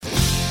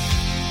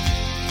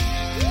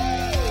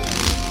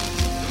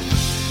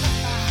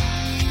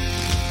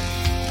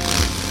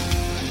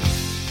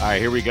right,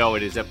 here we go.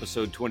 It is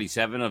episode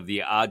 27 of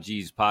the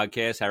Odgies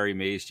podcast. Harry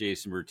Mays,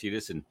 Jason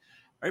Myrtetus. And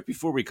right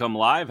before we come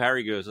live,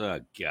 Harry goes,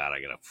 oh, God,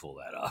 I got to pull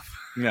that up.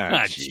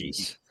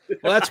 Jeez.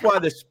 Well, that's why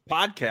this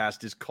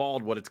podcast is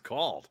called what it's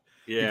called.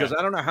 Yeah. Because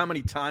I don't know how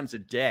many times a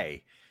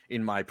day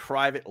in my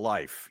private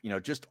life,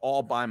 just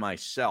all by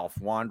myself,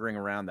 wandering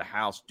around the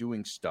house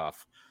doing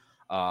stuff,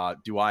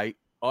 do I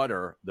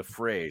utter the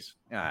phrase,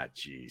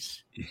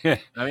 geez. Yeah.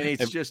 I mean,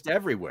 it's just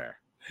everywhere.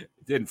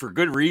 And for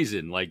good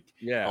reason. Like,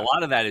 yeah, a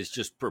lot of that is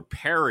just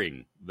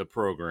preparing the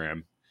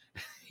program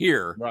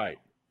here. Right.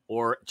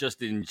 Or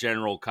just in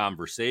general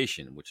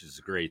conversation, which is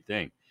a great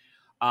thing.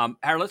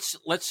 Harry,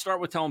 let's start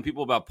with telling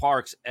people about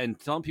Parks and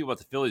telling people about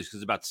the Phillies,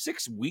 because about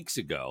 6 weeks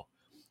ago,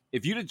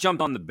 if you'd have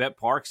jumped on the Bet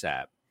Parks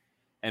app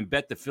and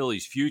bet the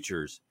Phillies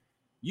futures,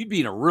 you'd be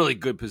in a really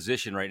good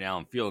position right now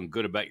and feeling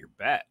good about your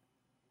bet.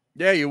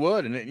 Yeah, you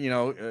would.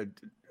 And,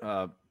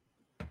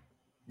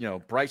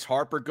 Bryce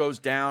Harper goes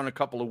down a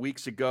couple of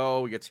weeks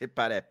ago. He gets hit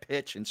by that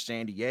pitch in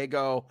San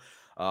Diego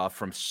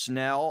from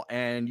Snell,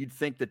 and you'd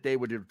think that they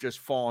would have just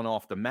fallen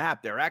off the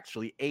map. They're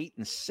actually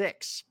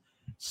 8-6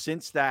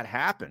 since that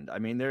happened. I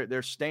mean,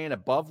 they're staying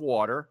above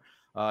water.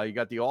 You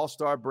got the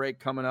All-Star break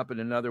coming up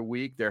in another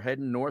week. They're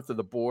heading north of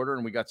the border,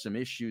 and we got some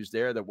issues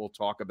there that we'll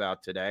talk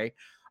about today.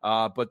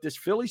 But this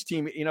Phillies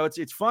team,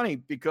 it's funny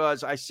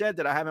because I said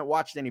that I haven't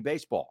watched any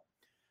baseball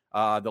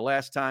the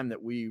last time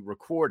that we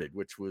recorded,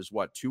 which was,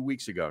 2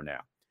 weeks ago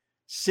now.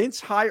 Since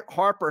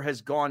Harper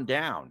has gone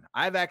down,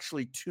 I've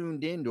actually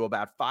tuned into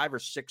about 5 or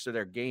 6 of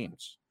their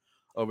games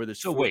over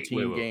this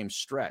 14-game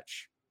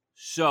stretch.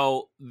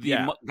 So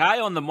the guy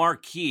on the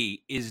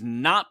marquee is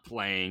not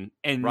playing,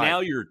 and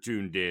now you're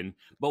tuned in.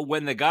 But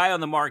when the guy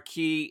on the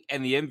marquee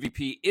and the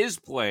MVP is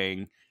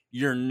playing,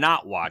 you're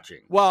not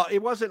watching. Well,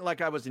 it wasn't like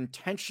I was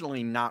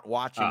intentionally not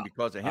watching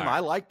because of him. Right. I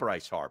like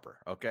Bryce Harper.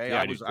 Okay,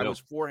 yeah, I was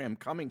for him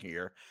coming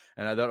here,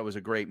 and I thought it was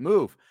a great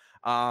move.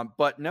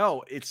 But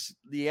no, it's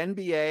the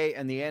NBA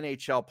and the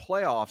NHL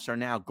playoffs are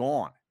now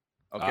gone.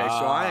 Okay,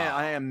 so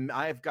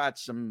I've got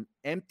some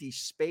empty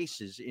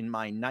spaces in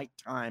my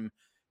nighttime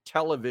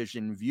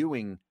television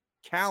viewing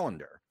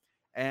calendar,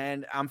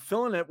 and I'm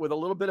filling it with a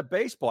little bit of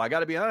baseball. I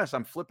got to be honest.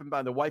 I'm flipping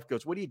by. The wife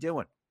goes, "What are you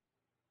doing?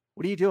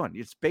 What are you doing?"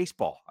 "It's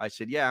baseball." I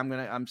said, "Yeah,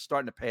 I'm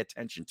starting to pay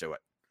attention to it."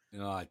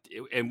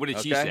 And what did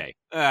she say?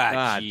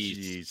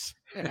 Jeez.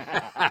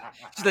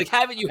 She's like,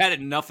 haven't you had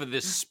enough of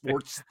this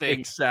sports thing?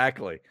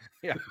 Exactly.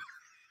 Yeah.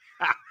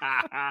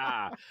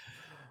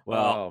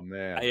 Well, oh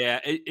man. Yeah,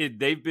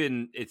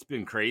 it's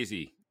been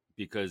crazy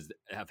because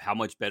of how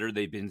much better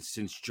they've been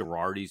since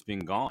Girardi's been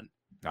gone.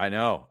 I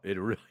know, it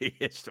really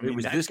is. I mean,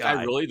 was this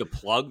guy really the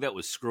plug that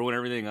was screwing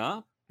everything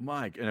up?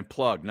 Mike, and a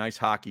plug, nice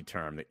hockey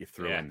term that you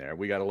threw in there.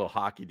 We got a little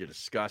hockey to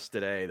discuss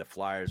today, the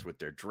Flyers with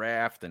their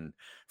draft and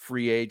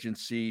free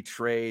agency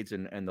trades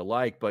and the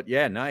like. But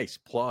yeah, nice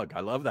plug.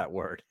 I love that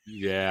word.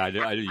 Yeah,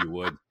 I knew you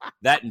would.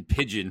 That and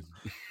pigeon.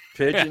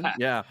 Pigeon,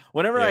 yeah.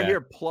 Whenever I hear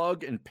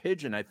plug and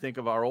pigeon, I think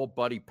of our old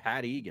buddy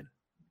Pat Egan.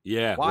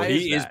 Yeah,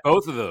 he is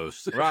both of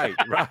those. Right.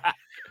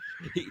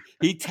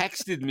 He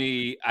texted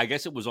me, I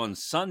guess it was on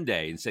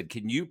Sunday, and said,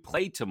 "Can you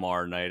play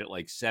tomorrow night at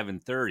like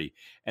 7:30?"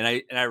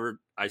 And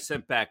I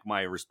sent back,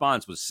 my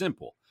response was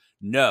simple: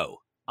 "No,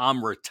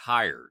 I'm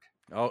retired."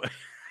 Oh,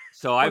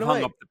 so I've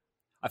hung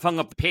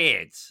up the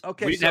pads.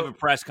 Okay, we didn't have a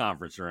press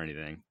conference or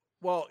anything.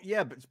 Well,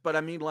 yeah, but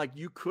I mean, like,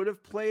 you could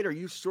have played. Or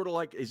you sort of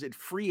like, is it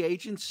free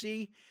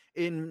agency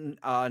in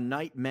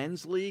night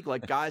men's league?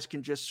 Like, guys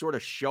can just sort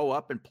of show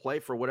up and play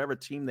for whatever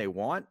team they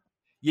want.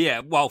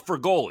 Yeah, well, for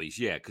goalies,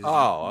 yeah, because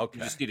okay.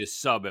 You just need a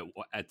sub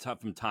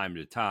from time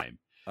to time.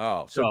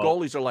 Oh, so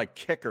goalies are like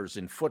kickers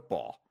in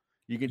football.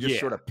 You can just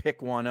sort of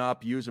pick one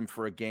up, use them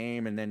for a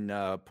game, and then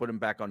put them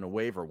back on the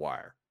waiver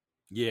wire.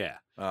 Yeah.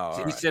 Oh,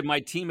 so he said,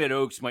 "My team at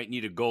Oaks might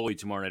need a goalie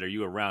tomorrow night. Are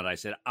you around?" I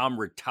said, "I'm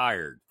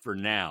retired for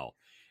now."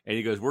 And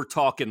he goes, "We're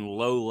talking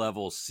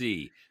low-level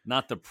C,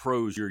 not the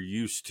pros you're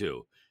used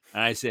to."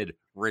 And I said,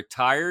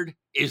 "Retired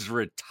is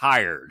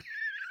retired."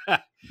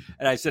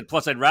 And I said,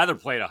 "Plus, I'd rather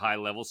play at a high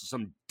level so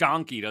some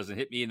donkey doesn't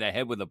hit me in the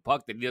head with a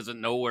puck that he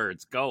doesn't know where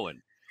it's going."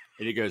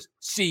 And he goes,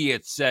 "See you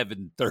at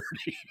 7:30.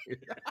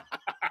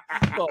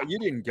 Well, you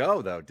didn't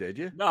go, though, did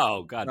you?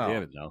 No, God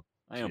damn it, no.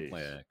 I don't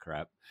play that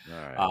crap.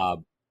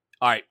 All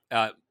right.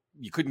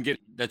 You couldn't get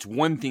 – that's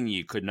one thing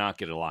you could not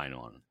get a line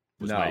on.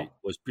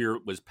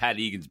 Was Pat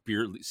Egan's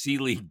C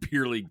League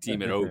beer league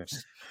team at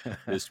Oaks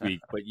this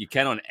week. But you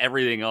can on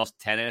everything else,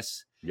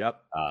 tennis.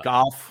 Yep.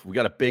 Golf. We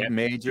got a big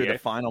major, the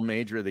final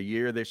major of the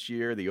year this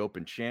year, the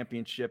Open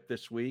Championship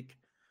this week.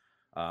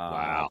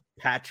 Wow.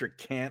 Patrick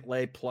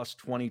Cantlay plus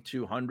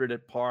 2,200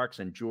 at Parks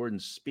and Jordan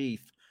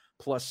Spieth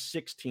plus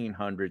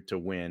 1,600 to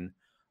win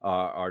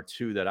are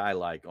two that I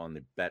like on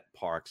the Bet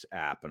Parks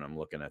app. And I'm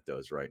looking at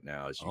those right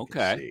now, as you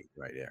can see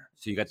right there.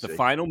 So you got the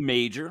final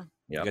major.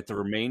 Yep. You got the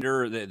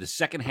remainder, the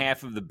second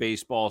half of the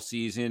baseball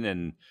season,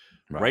 and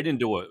right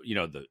into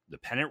the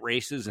pennant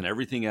races and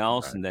everything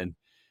else. Right. And then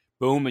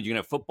boom, and you're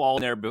going to have football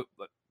in there. But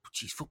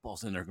geez,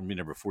 football's in there going to be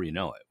there before you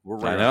know it. We're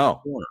right around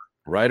the corner.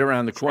 Right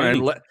around the corner.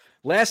 And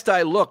last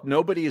I looked,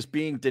 nobody is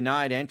being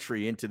denied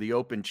entry into the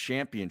Open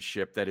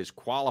Championship that is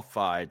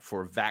qualified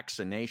for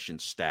vaccination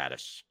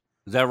status.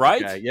 Is that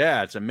right? Okay.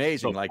 Yeah, it's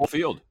amazing. So, like full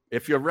field.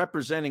 If you're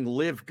representing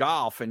Live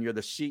Golf and you're the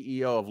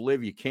CEO of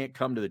Live, you can't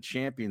come to the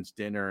champions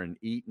dinner and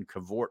eat and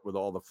cavort with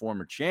all the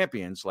former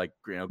champions. Like,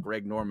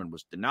 Greg Norman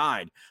was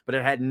denied, but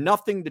it had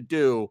nothing to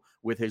do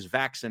with his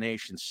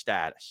vaccination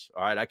status.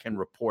 All right. I can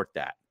report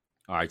that.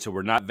 All right. So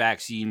we're not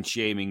vaccine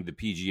shaming the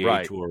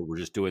PGA Tour. We're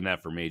just doing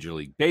that for Major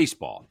League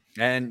Baseball.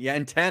 And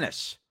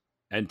tennis.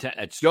 And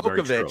it's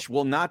Djokovic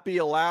will not be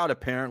allowed,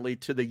 apparently,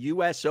 to the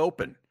U.S.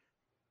 Open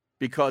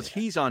because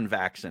he's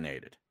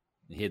unvaccinated.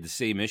 He had the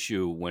same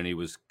issue when he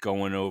was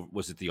going over.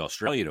 Was it the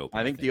Australian Open?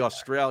 I think the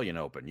Australian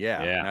Open.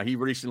 Yeah. Now he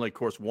recently, of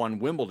course, won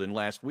Wimbledon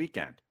last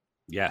weekend.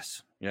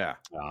 Yes. Yeah.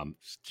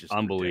 Just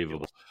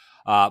unbelievable.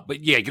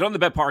 But yeah, get on the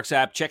BetParks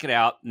app, check it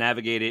out,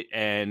 navigate it,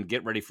 and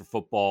get ready for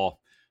football.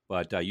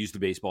 But use the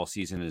baseball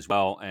season as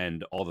well,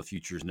 and all the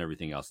futures and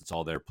everything else. It's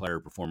all there. Player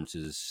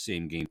performances,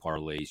 same game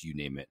parlays, you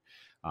name it.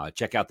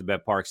 Check out the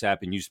BetParks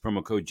app and use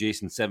promo code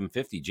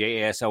Jason750,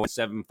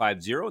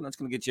 JASON750, and that's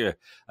going to get you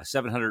a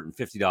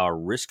 $750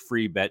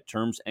 risk-free bet.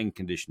 Terms and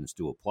conditions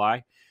do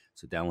apply.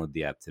 So download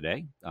the app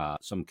today.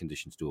 Some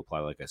conditions do apply,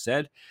 like I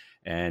said.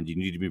 And you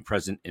need to be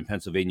present in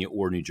Pennsylvania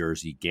or New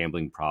Jersey.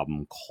 Gambling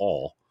problem,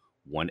 call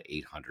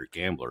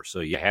 1-800-GAMBLER. So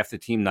you half the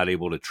team not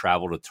able to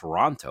travel to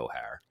Toronto,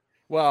 Har.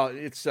 Well,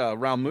 it's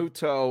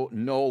Realmuto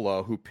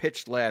Nola, who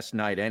pitched last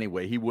night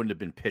anyway. He wouldn't have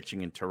been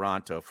pitching in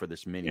Toronto for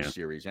this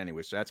mini-series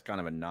anyway, so that's kind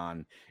of a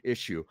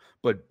non-issue.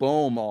 But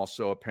Bohm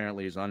also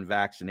apparently is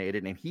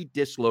unvaccinated, and he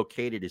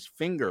dislocated his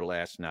finger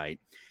last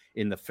night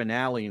in the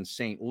finale in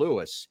St.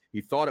 Louis.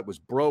 He thought it was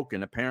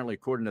broken. Apparently,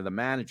 according to the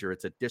manager,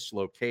 it's a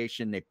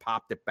dislocation. They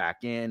popped it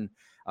back in.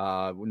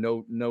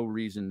 No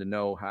reason to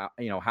know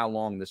how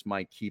long this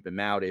might keep him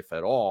out, if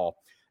at all,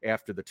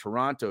 after the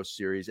Toronto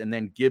series, and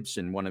then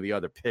Gibson, one of the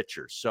other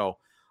pitchers. So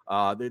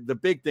the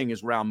big thing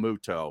is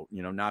Realmuto,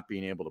 not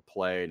being able to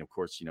play. And of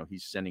course,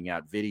 he's sending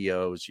out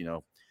videos,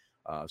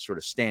 sort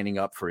of standing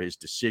up for his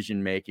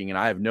decision making. And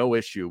I have no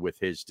issue with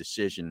his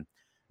decision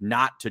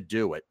not to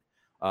do it.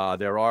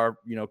 There are,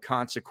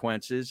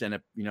 consequences. And,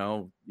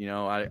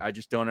 I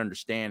just don't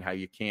understand how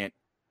you can't,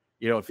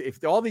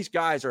 if all these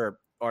guys are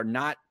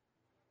not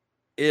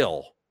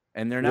ill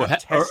and they're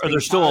not testing, or they're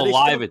still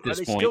alive at this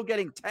point. Are they still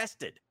getting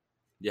tested?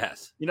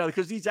 Yes.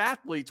 Because these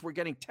athletes were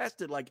getting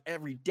tested like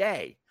every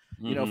day,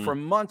 for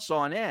months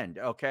on end.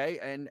 Okay.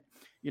 And,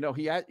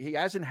 he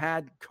hasn't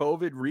had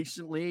COVID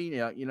recently.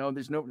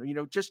 There's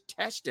no, just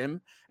test him.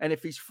 And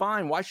if he's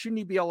fine, why shouldn't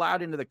he be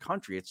allowed into the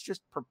country? It's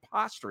just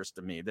preposterous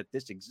to me that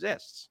this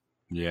exists.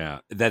 Yeah.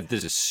 That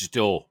this is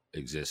still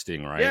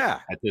existing, right?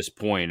 Yeah. At this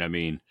point, I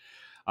mean,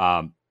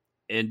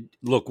 and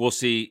look, we'll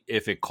see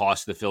if it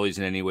costs the Phillies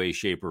in any way,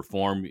 shape, or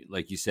form.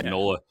 Like you said,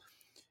 Nola,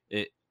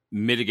 it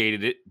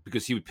mitigated it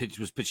because he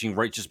was pitching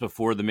right just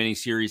before the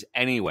miniseries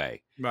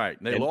anyway. Right.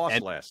 They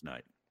lost last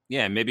night.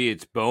 Yeah, maybe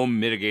it's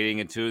Bohm mitigating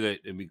it too,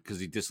 that because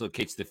he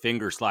dislocates the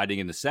finger sliding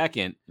in the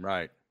second.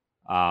 Right.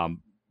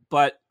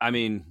 But I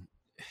mean,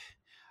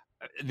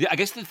 I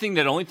guess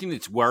the only thing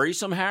that's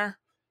worrisome here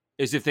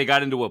is if they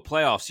got into a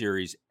playoff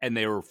series and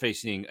they were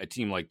facing a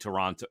team like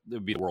Toronto, it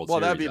would be the World Series. Well,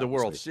 that'd be the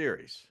World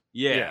Series.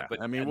 Yeah,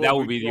 but I mean, that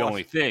would be the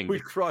only thing. We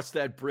crossed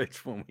that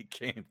bridge when we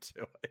came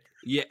to it.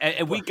 Yeah,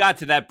 and we got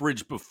to that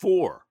bridge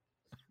before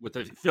with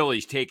the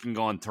Phillies taking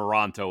on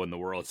Toronto in the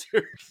World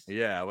Series.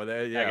 Yeah, well,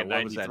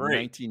 what was that,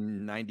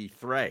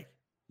 1993?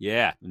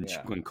 Yeah,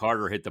 when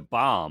Carter hit the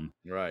bomb.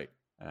 Right.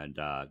 And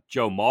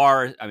Joe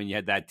Morris, I mean, you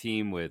had that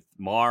team with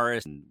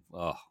Morris, and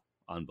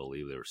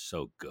unbelievable. They were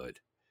so good.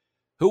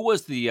 Who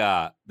was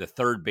the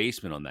third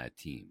baseman on that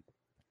team?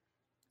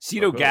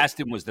 Cito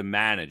Gaston was the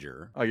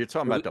manager. Oh, you're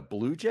talking about the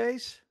Blue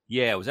Jays?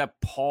 Yeah, was that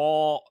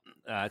Paul?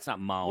 It's not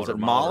Molitor. Was it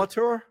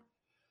Molitor?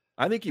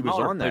 I think he was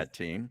on that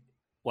team.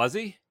 Was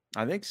he?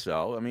 I think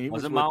so. I mean, he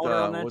wasn't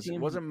Molitor on that team?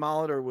 Wasn't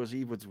Molitor?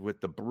 He was with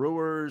the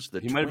Brewers,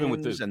 the Twins, might have been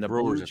with the and the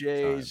Brewers Blue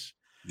Jays.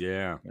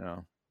 Yeah.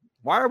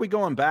 Why are we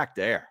going back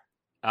there?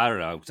 I don't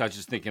know. Because I was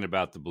just thinking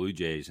about the Blue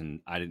Jays,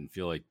 and I didn't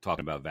feel like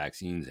talking about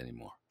vaccines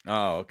anymore.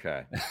 Oh,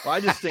 okay. Well, I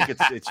just think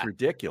it's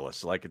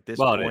ridiculous. Like at this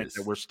point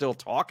that we're still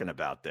talking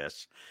about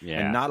this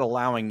and not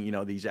allowing,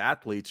 these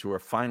athletes who are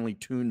finely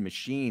tuned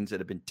machines that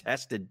have been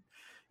tested,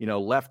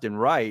 left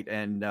and right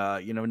and,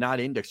 not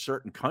into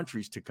certain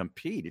countries to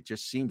compete. It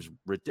just seems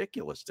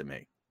ridiculous to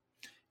me.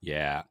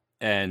 Yeah.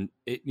 And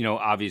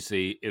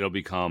obviously it'll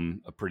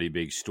become a pretty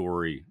big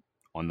story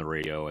on the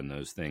radio and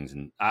those things.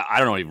 And I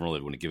don't even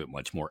really want to give it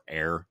much more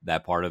air,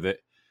 that part of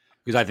it,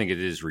 because I think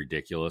it is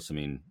ridiculous. I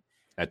mean,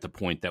 at the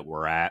point that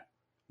we're at,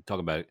 talk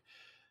about it.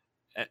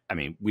 I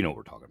mean, we know what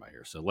we're talking about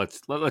here, so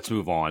let's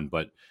move on.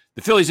 But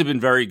the Phillies have been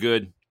very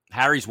good.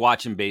 Harry's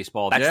watching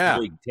baseball. That's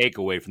the big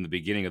takeaway from the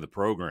beginning of the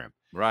program,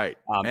 right?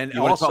 And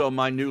also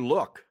my new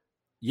look.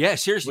 Yeah,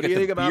 seriously. What do you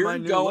think about my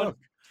new look?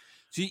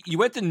 So you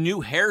went the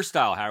new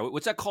hairstyle, Harry.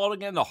 What's that called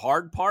again? The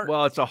hard part?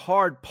 Well, it's a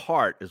hard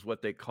part, is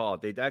what they call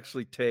it. They'd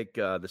actually take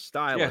the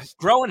stylist. Yeah,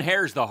 growing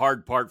hair is the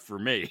hard part for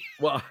me.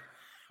 Well.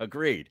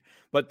 Agreed.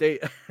 But they,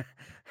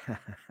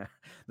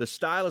 the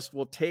stylist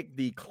will take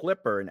the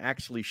clipper and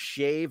actually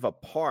shave a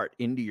part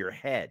into your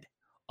head.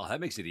 Oh, that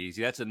makes it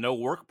easy. That's a no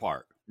work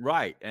part.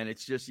 Right. And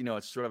it's just,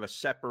 it's sort of a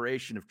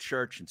separation of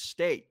church and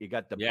state. You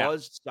got the Yeah.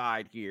 buzzed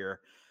side here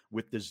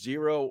with the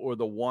 0 or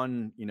the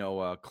 1,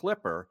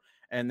 clipper.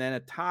 And then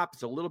at top,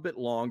 it's a little bit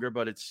longer,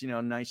 but it's,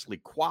 nicely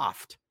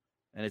coiffed.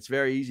 And it's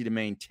very easy to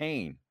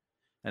maintain.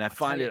 And I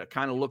find it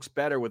kind of looks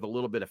better with a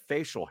little bit of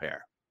facial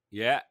hair.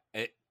 Yeah.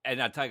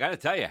 And I got to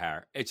tell you,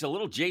 Harry, it's a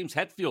little James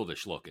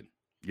Hetfieldish looking.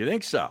 You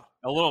think so?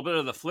 A little bit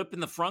of the flip in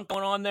the front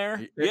going on there.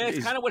 Yeah,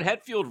 it's kind of what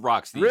Hetfield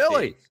rocks these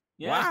really days.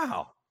 Yeah.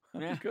 Wow.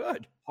 Yeah.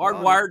 Good.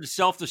 Hardwired to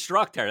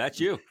self-destruct there. That's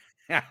you.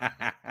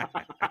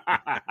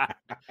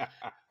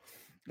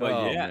 But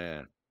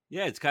man.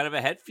 Yeah, it's kind of a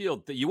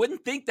Hetfield thing. You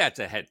wouldn't think that's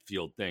a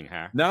Hetfield thing,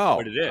 huh? No,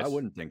 but it is. I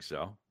wouldn't think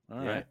so.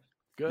 All right.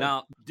 Good.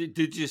 Now,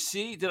 did you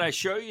see? Did I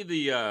show you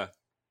the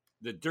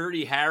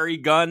Dirty Harry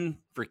gun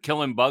for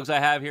killing bugs I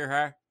have here,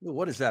 Harry?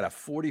 What is that? A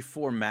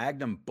 44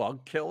 Magnum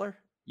bug killer?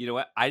 You know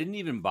what? I didn't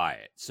even buy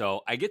it.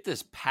 So I get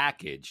this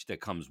package that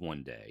comes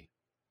one day,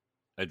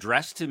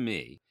 addressed to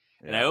me,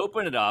 and I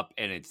open it up,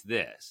 and it's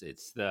this.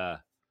 It's the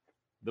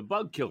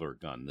bug killer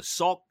gun, the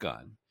salt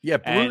gun. Yeah,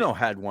 Bruno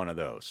had one of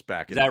those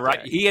back in the day. Is that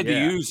right? He had the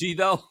Uzi,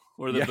 though,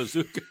 or the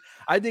bazooka?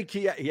 I think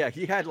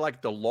he had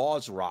like the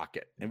Laws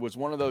rocket. It was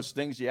one of those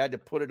things you had to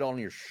put it on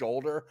your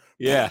shoulder.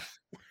 Yeah,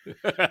 like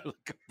a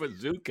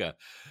bazooka.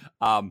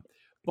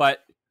 But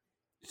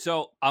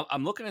so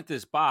I'm looking at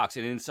this box,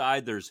 and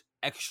inside there's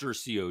extra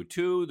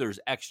CO2. There's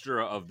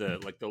extra of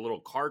the the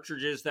little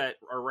cartridges that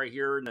are right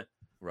here, and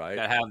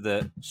that have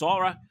the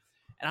salt.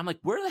 And I'm like,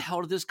 where the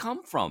hell did this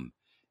come from?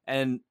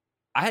 And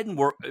I hadn't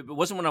worked. It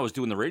wasn't when I was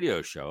doing the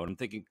radio show. And I'm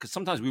thinking, because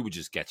sometimes we would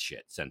just get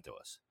shit sent to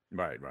us.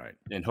 Right.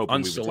 And hoping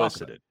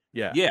unsolicited.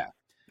 We would Yeah.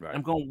 Right.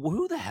 I'm going, well,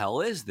 who the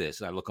hell is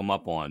this? And I look them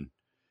up on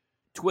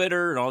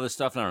Twitter and all this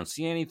stuff, and I don't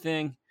see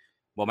anything.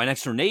 Well, my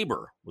next door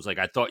neighbor was like,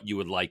 I thought you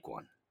would like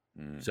one.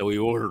 So he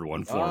ordered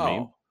one for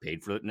me,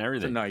 paid for it and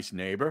everything. That's a nice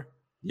neighbor.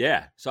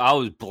 Yeah. So I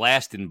was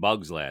blasting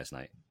bugs last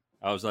night.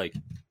 I was like,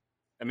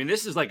 I mean,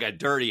 this is like a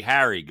Dirty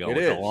Harry gun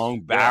with a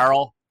long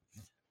barrel.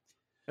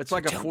 It's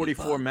like a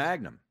 44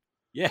 Magnum.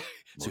 Yeah.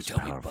 So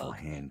tell me, Bug,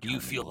 do you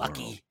feel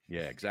lucky?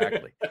 Yeah,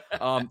 exactly.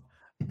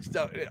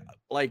 So,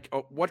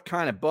 what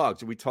kind of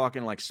bugs? Are we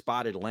talking like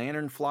spotted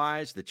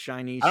lanternflies, the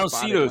Chinese? I don't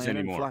see those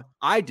anymore.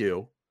 I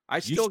do. I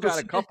still got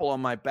a couple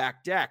on my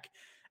back deck,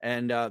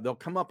 and they'll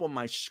come up on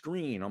my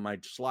screen on my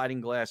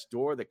sliding glass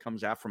door that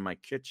comes out from my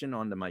kitchen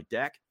onto my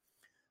deck.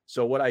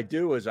 So what I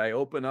do is I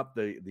open up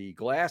the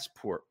glass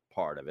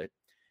part of it,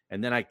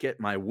 and then I get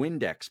my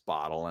Windex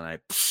bottle and I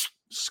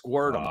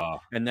squirt them,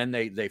 and then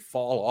they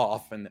fall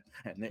off, and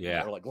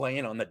they're like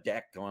laying on the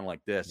deck going like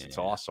this. Yeah. It's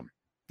awesome.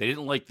 They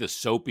didn't like the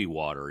soapy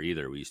water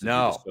either. We used to do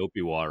the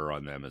soapy water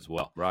on them as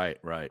well. Right.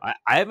 I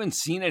haven't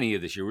seen any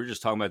of this year. We were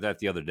just talking about that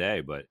the other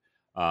day, but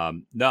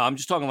no, I'm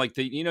just talking like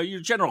your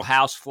general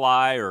house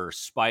fly or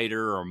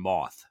spider or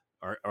moth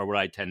or what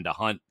I tend to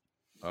hunt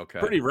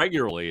pretty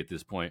regularly at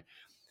this point.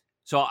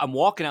 So I'm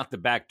walking out the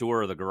back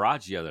door of the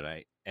garage the other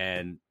night,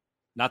 and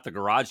not the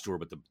garage door,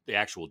 but the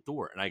actual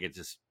door. And I get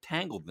just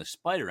tangled in the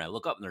spider. And I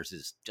look up, and there's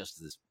this.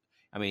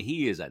 I mean,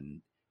 he is a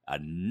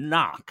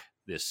knock.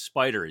 This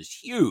spider is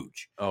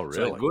huge. Oh,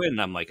 really? So I go in,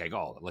 and I'm like,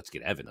 let's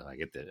get Evan. And I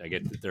get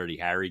the Dirty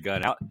Harry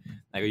gun out.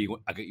 I go, you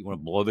want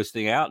to blow this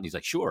thing out? And he's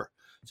like, sure.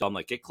 So I'm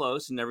like, get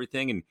close and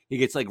everything. And he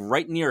gets like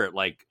right near it,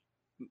 like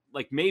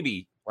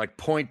maybe like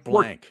point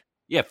blank.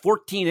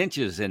 14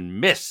 inches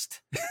and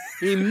missed.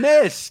 He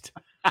missed.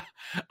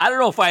 I don't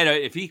know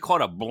if he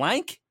caught a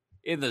blank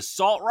in the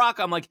salt rock.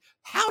 I'm like,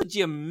 how did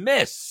you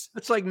miss?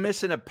 It's like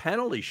missing a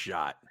penalty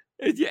shot.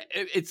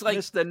 It's like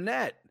missed the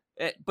net.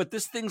 But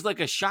this thing's like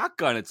a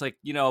shotgun. It's like,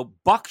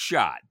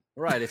 buckshot.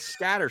 Right. It's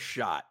scatter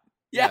shot.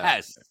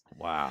 Yes. Yeah.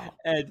 Wow.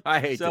 And I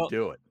hate to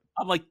do it.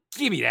 I'm like,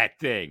 give me that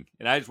thing.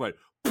 And I just went,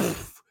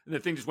 poof, and the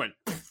thing just went,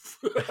 poof.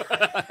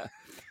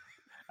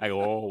 I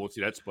go, we'll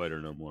see that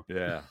spider no more.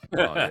 Yeah.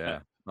 Oh, yeah.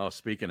 Oh,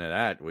 speaking of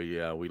that,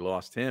 we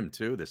lost him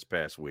too this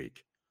past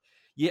week.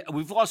 Yeah,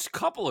 we've lost a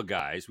couple of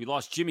guys. We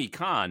lost Jimmy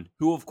Caan,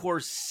 who of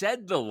course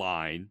said the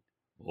line,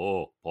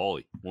 "Oh,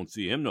 Paulie, won't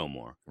see him no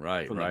more."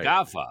 Right, from The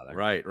Godfather.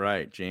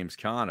 Right. James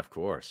Caan, of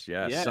course.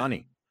 Yeah.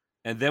 Sonny.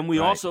 And then we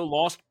also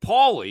lost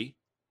Paulie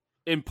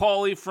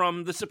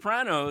from The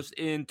Sopranos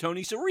in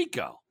Tony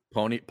Sirico.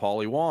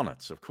 Paulie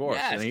Walnuts, of course.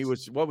 Yes. And he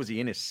was, what was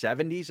he, in his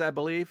 70s, I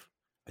believe?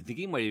 I think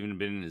he might have even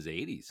been in his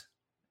 80s.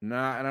 No,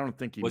 I don't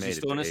think he was. Made He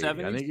still it in his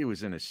 70s? I think he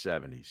was in his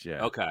 70s,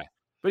 yeah. Okay.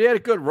 But he had a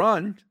good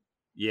run.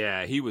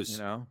 Yeah, he was.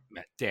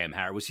 Damn,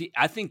 Harry. Was he?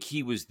 I think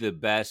he was the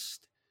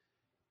best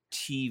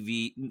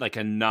TV, like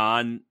a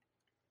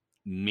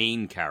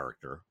non-main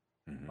character,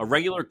 a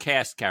regular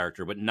cast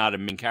character, but not a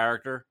main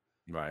character.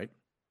 Right.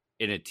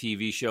 In a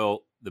TV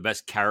show, the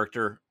best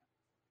character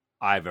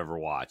I've ever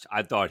watched.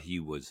 I thought he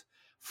was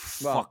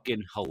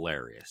fucking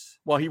hilarious.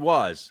 Well, he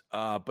was.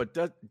 But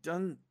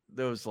done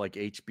those like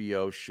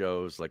HBO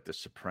shows like the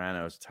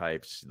Sopranos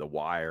types, The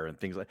Wire and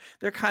things like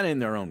they're kind of in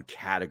their own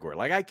category.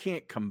 Like I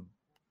can't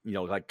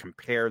like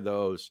compare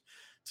those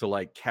to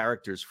like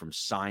characters from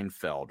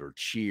Seinfeld or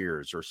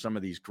Cheers or some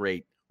of these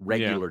great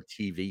regular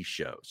TV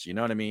shows. You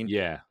know what I mean?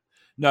 Yeah.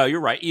 No,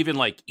 you're right. Even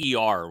like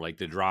ER, like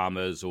the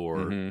dramas or,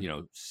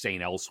 Mhm.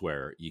 St.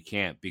 Elsewhere, you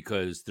can't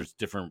because there's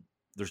different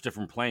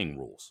playing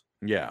rules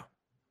Yeah.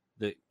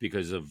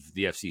 because of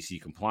the FCC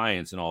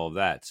compliance and all of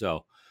that.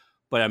 So,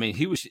 but I mean,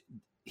 he was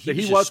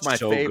was my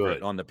so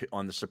favorite good.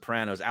 on the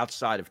Sopranos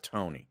outside of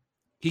Tony.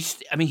 He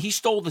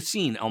stole the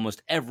scene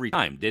almost every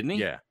time, didn't he?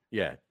 Yeah.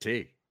 Yeah.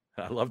 T.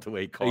 I love the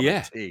way he called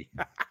Yeah. it T.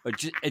 But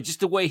just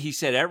the way he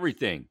said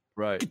everything.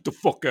 Right. Get the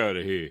fuck out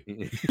of here.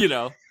 Get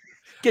the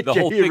your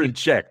whole hearing thing.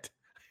 checked.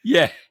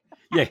 Yeah.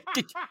 Yeah.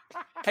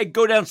 Hey,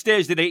 go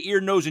downstairs to the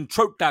ear, nose, and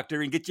throat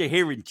doctor and get your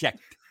hearing checked.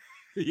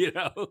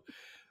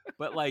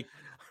 But like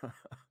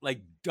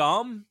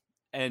dumb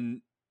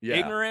and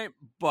ignorant,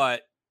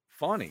 but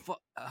funny.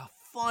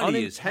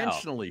 Funny as hell.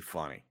 Unintentionally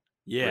funny.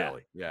 Yeah.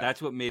 Really. Yeah.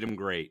 That's what made him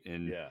great.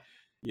 And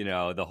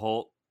the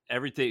whole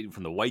everything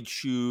from the white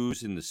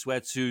shoes and the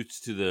sweatsuits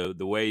to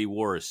the way he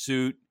wore a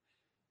suit.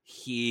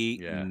 He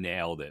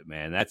nailed it,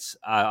 man.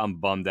 I'm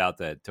bummed out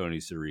that Tony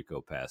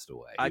Sirico passed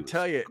away. I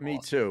tell you, me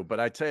too. But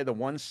I tell you, the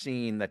one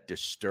scene that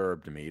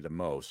disturbed me the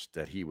most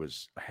that he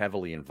was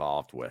heavily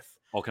involved with.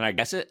 Oh, can I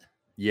guess it?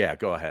 Yeah,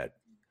 go ahead.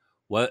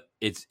 Well,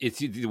 it's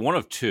one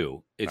of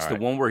two. It's All the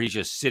one where he's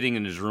just sitting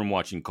in his room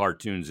watching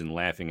cartoons and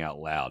laughing out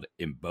loud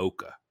in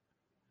Boca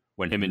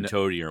when him and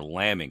Toady are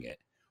lambing it.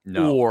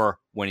 No. Or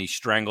when he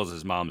strangles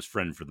his mom's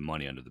friend for the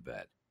money under the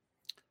bed.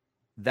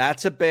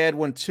 That's a bad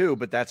one too,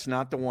 but that's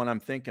not the one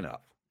I'm thinking of.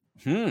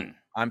 Hmm.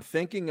 I'm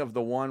thinking of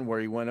the one where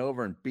he went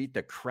over and beat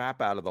the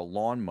crap out of the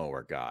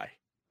lawnmower guy.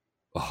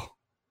 Oh.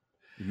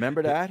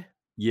 Remember that?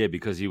 Yeah,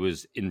 because he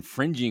was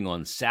infringing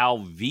on Sal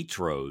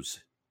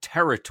Vitro's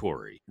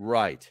territory.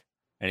 Right.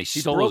 And he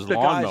stole broke his the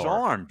lawnmower. Guy's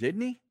arm,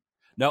 didn't he?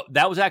 No,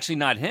 that was actually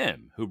not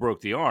him who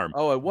broke the arm.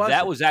 Oh, it wasn't.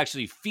 That was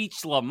actually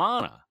Feach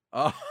LaManna.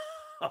 Oh.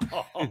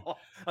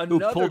 Who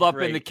pulled up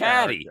in the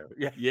caddy.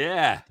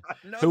 Yeah.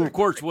 Who, of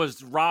course, great.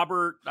 was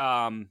Robert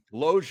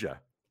Loggia.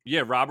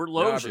 Yeah, Robert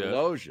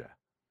Loggia.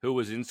 Who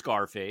was in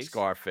Scarface.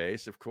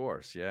 Scarface, of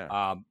course,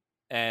 yeah.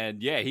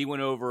 And yeah, he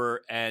went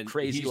over and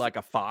crazy like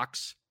a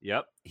fox.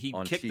 Yep. He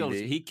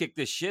kicked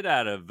the shit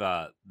out of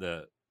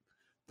the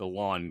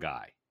lawn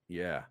guy.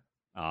 Yeah.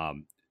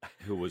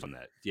 Who was on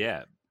that?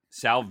 Yeah.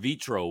 Sal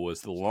Vitro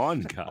was the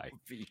lawn guy.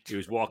 He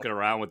was walking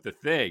around with the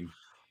thing.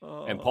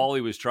 And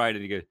Paulie was trying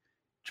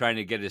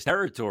to get his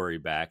territory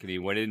back, and he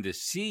went in to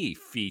see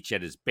Feach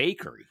at his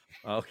bakery.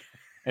 Okay.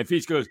 And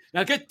Feach goes,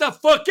 "Now get the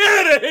fuck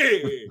out of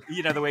here!"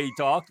 You know the way he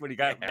talked when he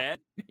got mad?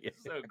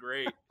 So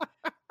great.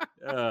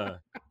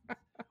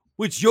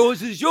 Which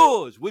yours is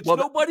yours. Which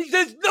nobody's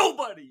is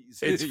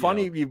nobody's. It's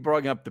funny you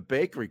brought up the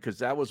bakery because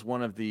that was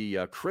one of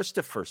the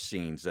Christopher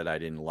scenes that I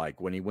didn't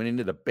like when he went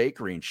into the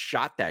bakery and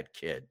shot that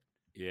kid.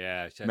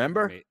 Yeah.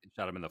 Remember?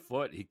 Shot him in the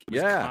foot. He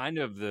was kind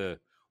of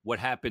what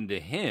happened to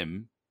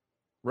him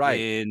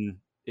in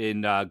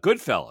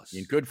Goodfellas.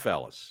 In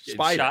Goodfellas.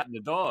 Spider. Shot in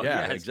the dog.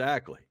 Yeah,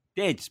 exactly.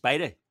 Dead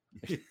Spider.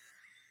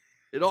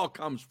 It all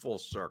comes full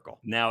circle.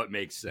 Now it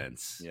makes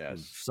sense.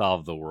 Yes.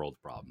 Solve the world's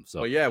problem.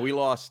 So yeah, we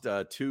lost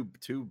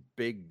two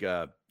big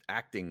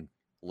acting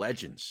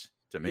legends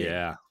to me.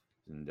 Yeah.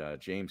 And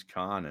James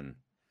Caan and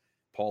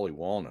Paulie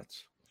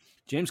Walnuts.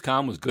 James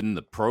Caan was good in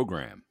The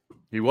Program.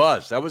 He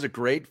was. That was a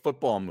great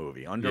football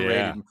movie. Underrated.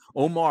 Yeah.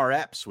 Omar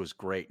Epps was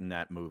great in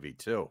that movie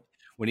too.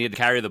 When he had to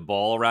carry the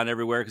ball around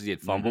everywhere because he had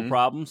fumble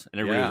problems, and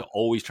everybody was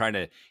always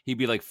he'd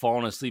be like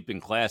falling asleep in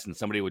class, and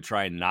somebody would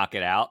try and knock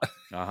it out.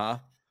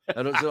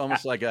 That was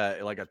almost like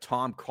a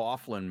Tom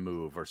Coughlin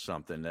move or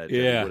something that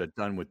he would have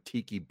done with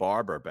Tiki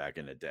Barber back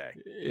in the day.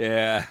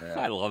 Yeah.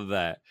 I love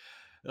that.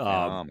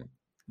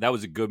 That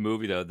was a good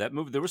movie, though. That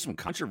movie, there was some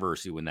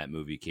controversy when that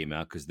movie came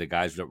out because the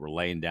guys that were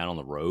laying down on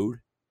the road,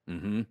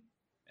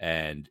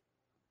 and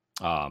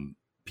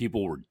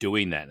people were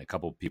doing that, and a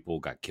couple of people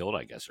got killed,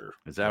 I guess. Or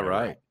is that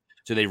right?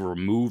 So they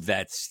removed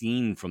that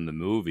scene from the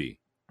movie.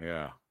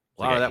 Yeah.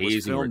 A lot of that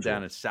was filmed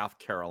down in South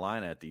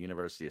Carolina at the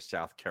University of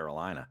South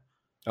Carolina.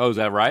 Oh, is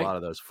that right? A lot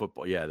of those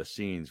the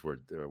scenes were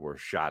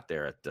shot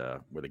there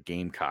at where the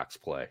Gamecocks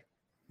play.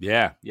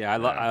 Yeah. I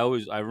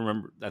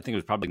remember, I think it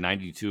was probably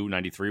 92,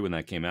 93 when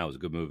that came out. It was a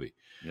good movie.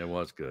 It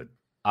was good.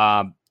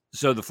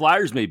 So the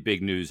Flyers made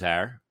big news,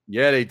 Har.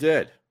 Yeah, they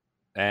did.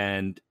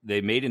 And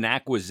they made an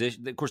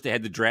acquisition. Of course, they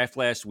had the draft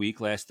last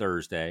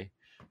Thursday.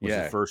 Was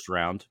the first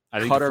round. I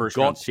think Cutter the first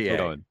round's Gauthier.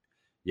 still going.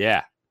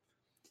 Yeah.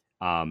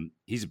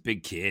 He's a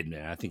big kid,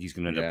 man. I think he's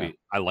going to end up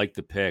I like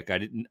the pick. I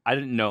didn't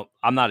know.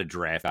 I'm not a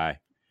draft guy.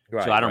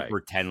 Right, so I don't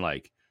pretend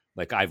like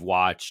I've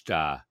watched.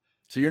 So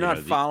you're not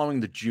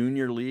following the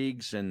junior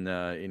leagues in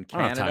Canada? I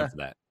don't have time for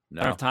that.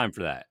 No. I don't have time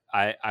for that.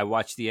 I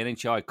watch the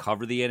NHL. I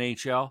cover the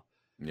NHL.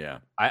 Yeah.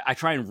 I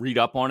try and read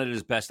up on it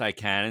as best I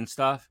can and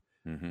stuff.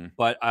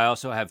 But I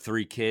also have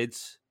 3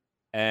 kids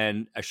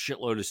and a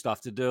shitload of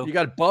stuff to do. You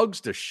got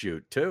bugs to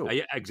shoot too.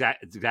 Yeah,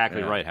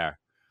 exactly right, Har.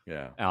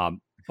 Yeah.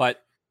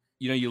 But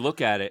you look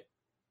at it,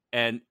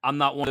 and I'm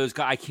not one of those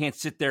guys. I can't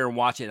sit there and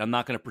watch it. I'm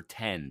not going to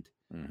pretend.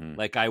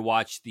 like I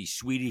watch the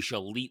Swedish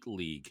Elite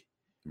League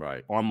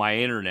right on my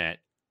internet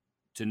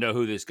to know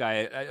who this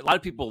guy is. A lot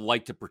of people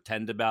like to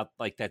pretend about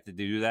like that to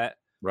do that.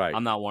 right.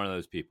 I'm not one of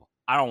those people.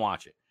 I don't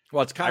watch it.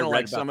 Well, it's kind of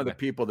like some of the guy.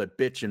 people that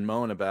bitch and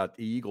moan about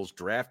the Eagles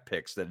draft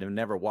picks that have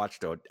never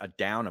watched a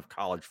down of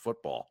college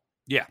football.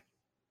 Yeah.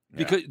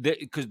 Because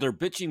they're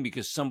bitching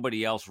because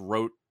somebody else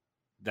wrote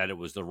that it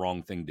was the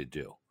wrong thing to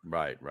do.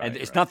 Right. And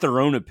it's not their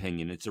own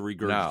opinion. It's a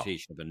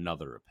regurgitation of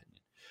another opinion.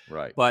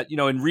 Right. But,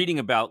 in reading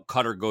about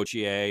Cutter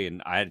Gauthier,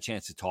 and I had a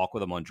chance to talk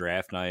with him on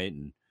draft night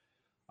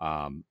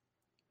and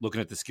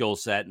looking at the skill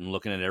set and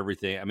looking at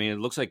everything. I mean, it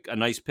looks like a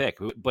nice pick,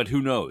 but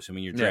who knows? I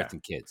mean, you're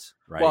drafting kids,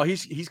 right? Well,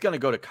 he's going to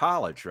go to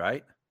college,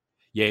 right?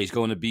 Yeah, he's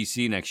going to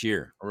BC next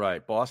year.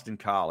 Right, Boston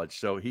College.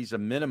 So he's a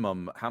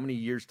minimum. How many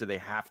years do they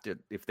have to,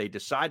 if they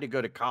decide to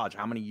go to college,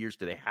 how many years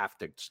do they have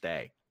to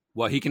stay?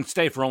 Well, he can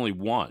stay for only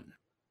one.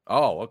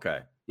 Oh,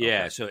 okay.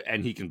 Yeah, so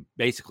and he can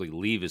basically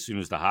leave as soon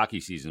as the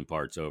hockey season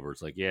part's over.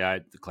 It's like,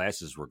 the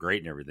classes were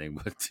great and everything,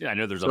 but I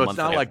know there's a month. It's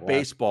not like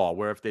baseball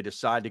where if they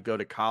decide to go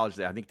to college,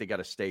 I think they got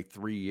to stay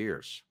 3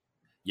 years.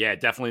 Yeah,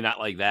 definitely not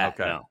like that.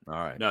 Okay. No. All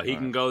right. No, he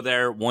can go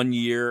there 1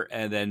 year,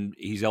 and then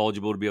he's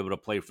eligible to be able to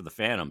play for the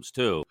Phantoms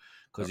too,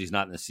 because he's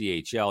not in the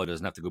CHL. He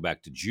doesn't have to go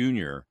back to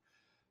junior.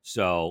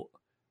 So,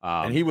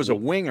 and he was a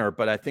winger,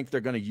 but I think they're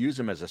going to use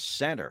him as a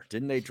center.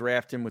 Didn't they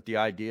draft him with the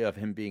idea of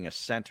him being a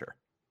center?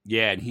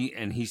 Yeah,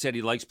 and he said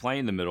he likes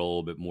playing the middle a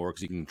little bit more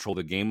because he can control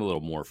the game a little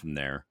more from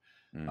there.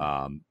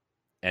 And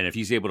if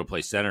he's able to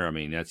play center, I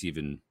mean, that's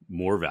even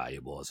more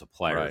valuable as a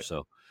player. Right.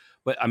 So,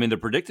 but I mean, they're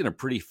predicting a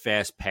pretty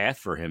fast path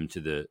for him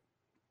to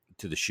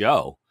the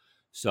show.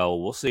 So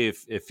we'll see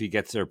if he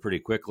gets there pretty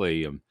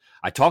quickly.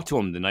 I talked to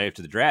him the night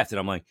after the draft, and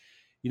I'm like,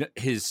 in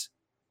his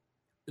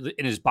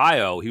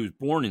bio, he was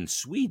born in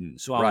Sweden.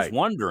 So I was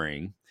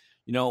wondering,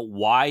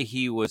 why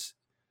he was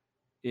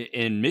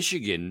in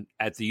Michigan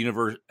at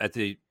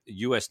the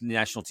U.S.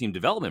 National Team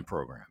Development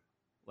Program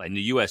and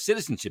the U.S.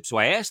 citizenship. So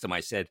I asked him, I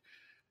said,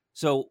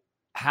 so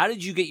how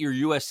did you get your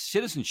U.S.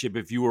 citizenship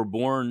if you were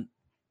born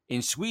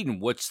in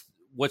Sweden? What's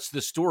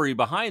the story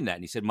behind that?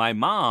 And he said, my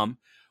mom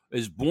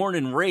is born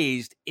and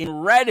raised in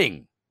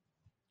Reading.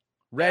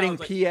 Reading,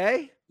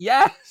 PA?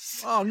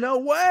 Yes. Oh, no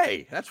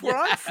way. That's where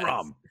I'm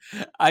from.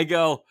 I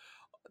go,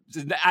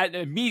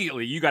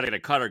 immediately, you got to get a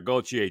Cutter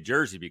Gauthier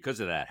jersey because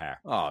of that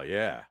hair. Oh,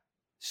 yeah.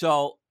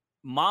 So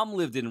mom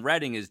lived in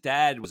Reading. His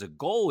dad was a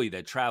goalie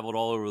that traveled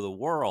all over the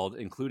world,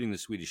 including the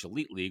Swedish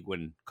Elite League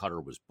when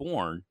Cutter was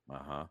born,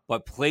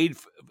 but played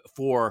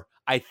for,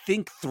 I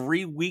think,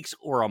 3 weeks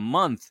or a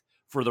month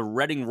for the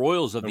Reading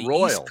Royals of the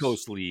East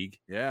Coast League.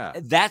 Yeah.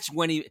 That's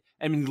when he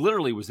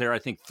literally was there, I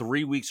think,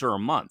 3 weeks or a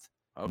month.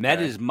 Okay. Met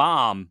his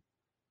mom.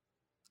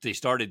 They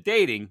started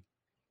dating,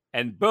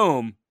 and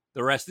boom,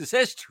 the rest is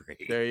history.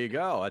 There you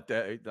go. I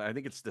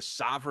think it's the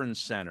Sovereign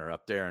Center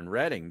up there in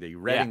Reading, the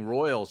Reading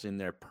Royals in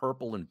their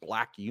purple and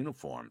black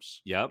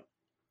uniforms. Yep.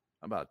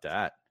 How about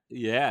that?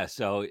 Yeah.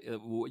 So a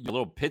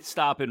little pit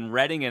stop in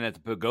Reading and at the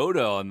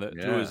Pagoda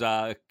through his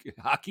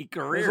hockey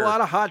career. There's a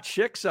lot of hot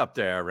chicks up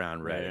there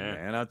around Reading,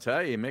 man. I'll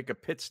tell you, make a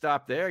pit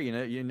stop there.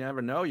 You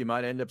never know. You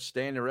might end up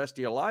staying the rest of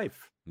your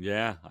life.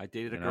 Yeah, I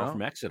dated a girl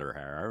from Exeter,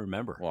 Harry. I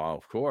remember. Well,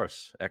 of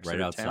course, Exeter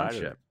right outside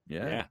Township.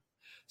 Yeah.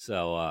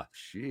 So,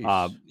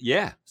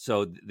 jeez.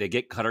 So they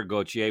get Cutter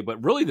Gauthier,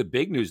 but really the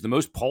big news, the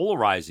most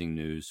polarizing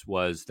news,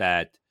 was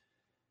that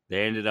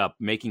they ended up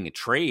making a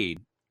trade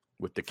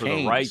with the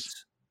Canes. The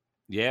rights.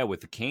 Yeah, with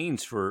the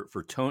Canes for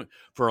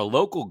a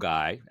local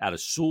guy out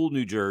of Sewell,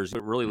 New Jersey,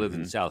 but really lives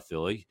in South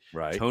Philly.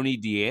 Right. Tony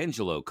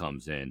DeAngelo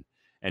comes in,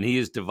 and he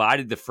has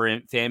divided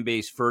the fan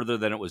base further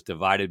than it was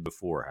divided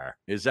before her.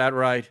 Is that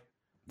right?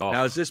 Oh.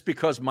 Now, is this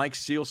because Mike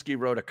Sealski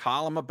wrote a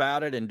column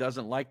about it and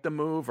doesn't like the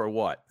move, or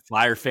what?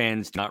 Flyer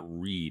fans do not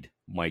read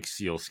Mike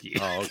Sealski.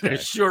 Oh, okay. I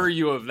assure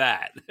you of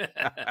that.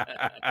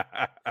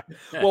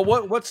 Well,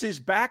 what's his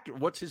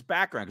background?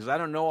 Because I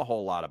don't know a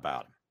whole lot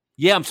about him.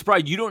 Yeah, I'm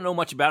surprised you don't know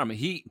much about him.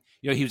 He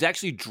was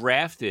actually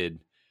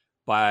drafted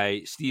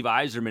by Steve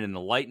Yzerman in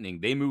the Lightning.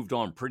 They moved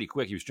on pretty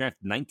quick. He was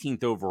drafted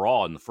 19th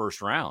overall in the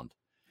first round.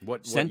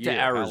 What Sent year? to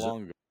Arizona.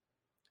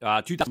 How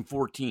long ago?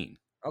 2014.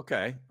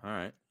 Okay, all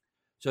right.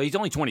 So he's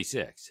only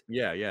 26.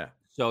 Yeah.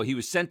 So he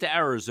was sent to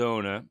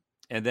Arizona,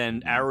 and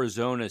then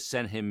Arizona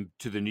sent him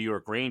to the New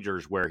York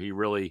Rangers, where he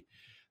really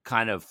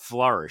kind of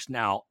flourished.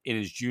 Now, in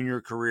his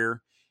junior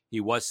career, he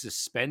was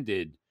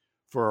suspended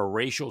for a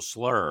racial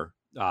slur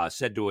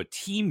said to a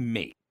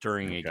teammate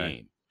during a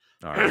game.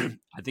 All right.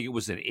 I think it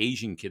was an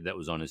Asian kid that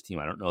was on his team.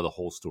 I don't know the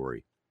whole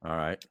story. All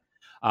right.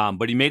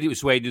 But he made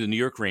his way to the New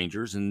York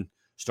Rangers and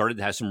started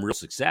to have some real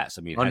success.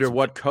 I mean, under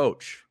what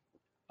coach?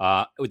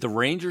 With the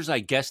Rangers, I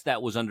guess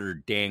that was under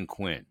Dan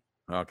Quinn.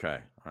 Okay.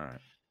 All right.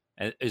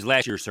 And his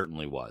last year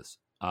certainly was.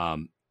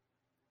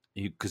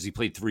 Because he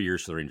played 3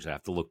 years for the Rangers. I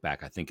have to look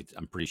back.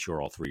 I'm pretty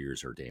sure all 3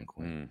 years are Dan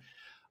Quinn.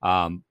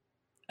 I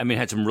mean,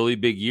 had some really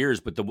big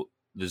years, but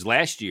this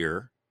last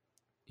year,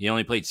 he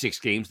only played 6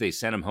 games. They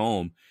sent him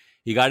home.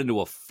 He got into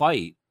a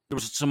fight. There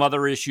was some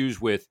other issues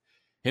with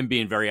him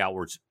being very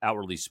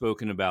outwardly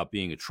spoken about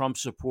being a Trump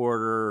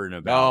supporter and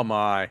about. Oh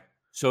my!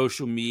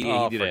 social media.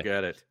 Oh,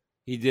 forget it.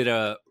 He did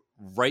a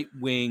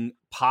right-wing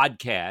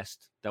podcast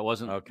that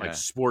wasn't like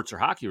sports or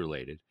hockey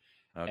related.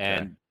 Okay.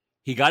 And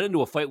he got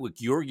into a fight with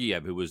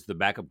Georgiev, who was the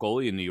backup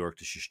goalie in New York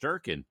to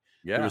Shesterkin.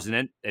 Yeah. There was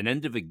an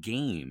end of a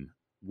game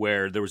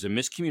where there was a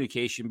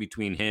miscommunication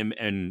between him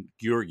and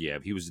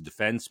Georgiev. He was a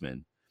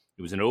defenseman.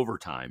 It was an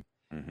overtime.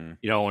 Mm-hmm.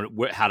 You know,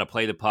 how to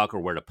play the puck or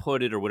where to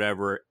put it or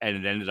whatever, and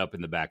it ended up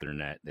in the back of their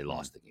net. They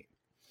lost the game.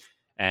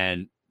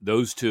 And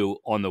those two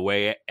on the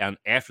way and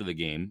after the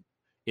game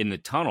in the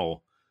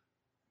tunnel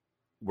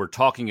were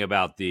talking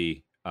about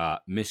the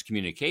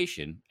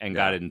miscommunication and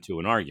got into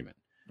an argument.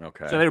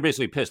 Okay. So they were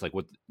basically pissed, like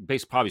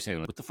probably saying,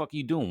 like, "What the fuck are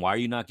you doing? Why are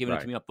you not giving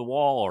it to me up the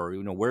wall? Or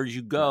where did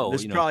you go?"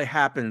 This probably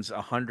happens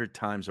 100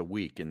 times a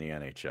week in the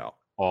NHL.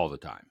 All the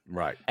time.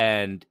 Right.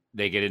 And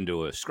they get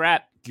into a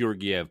scrap.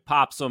 Georgiev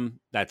pops him.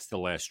 That's the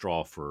last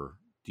straw for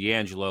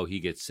DeAngelo. He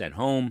gets sent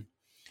home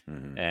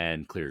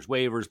and clears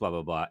waivers, blah,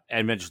 blah, blah.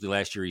 And eventually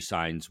last year he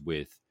signs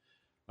with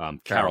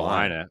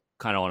Carolina,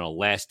 kind of on a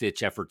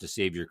last-ditch effort to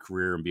save your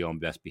career and be on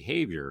best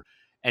behavior.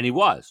 And he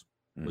was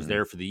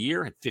there for the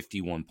year, had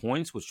 51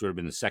 points, which would have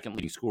been the second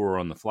leading scorer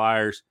on the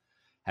Flyers,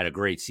 had a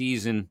great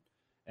season,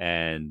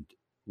 and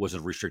was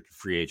a restricted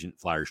free agent.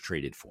 Flyers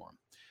traded for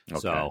him.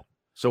 Okay.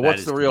 So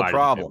what's the real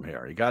problem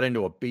here? He got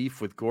into a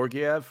beef with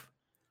Georgiev?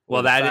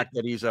 Well, the fact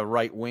that he's a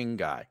right-wing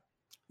guy.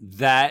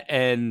 That,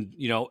 and,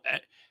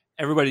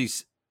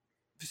 everybody's,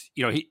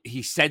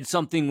 he said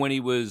something when he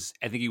was,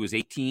 I think he was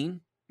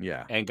 18.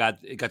 Yeah. And got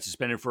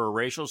suspended for a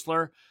racial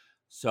slur.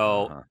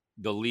 So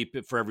the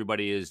leap for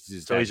everybody is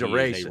so he's a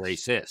racist.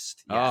 Yes.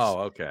 Oh,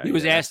 okay. He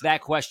was asked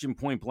that question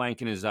point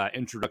blank in his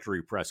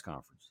introductory press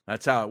conference.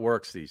 That's how it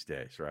works these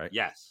days, right?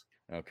 Yes.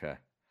 Okay.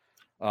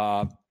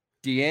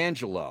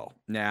 DeAngelo.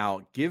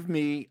 Now, give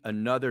me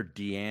another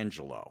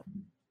DeAngelo.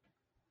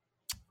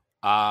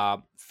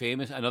 Another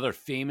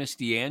famous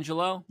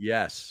DeAngelo?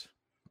 Yes.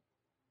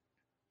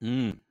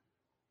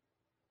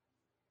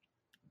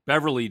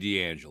 Beverly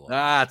DeAngelo.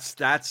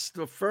 That's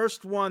the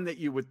first one that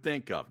you would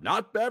think of.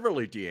 Not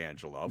Beverly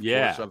DeAngelo, of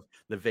course, of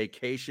the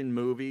vacation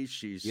movies.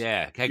 She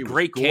had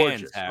great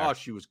cans. Oh,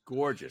 she was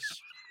gorgeous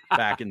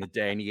back in the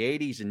day, in the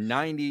 80s and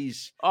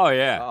 90s. Oh,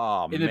 yeah.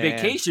 Oh, in the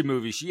vacation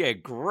movie, she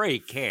had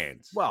great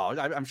cans. Well,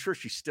 I'm sure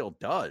she still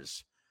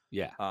does.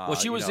 Yeah. Well,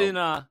 she was in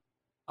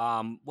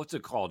what's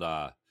it called?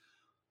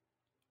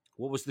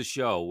 What was the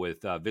show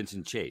with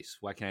Vincent Chase?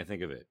 Why can't I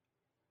think of it?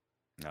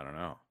 I don't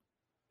know.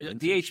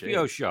 The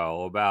HBO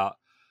show about.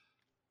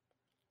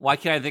 Why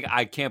can't I think?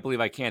 I can't believe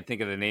I can't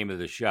think of the name of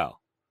the show.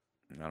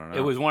 I don't know.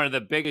 It was one of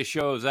the biggest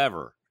shows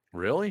ever.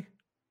 Really?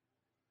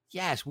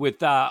 Yes,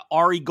 with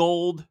Ari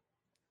Gold.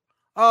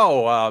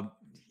 Oh,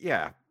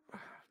 yeah.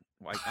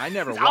 I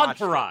never watched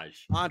Entourage.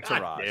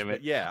 Entourage. Damn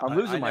it! Yeah, I'm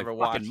losing my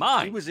fucking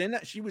mind. She was in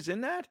that. She was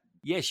in that.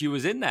 Yeah, she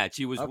was in that.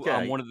 She was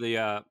one of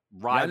the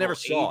rival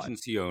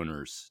agency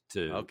owners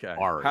to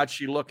Ari. How'd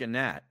she look in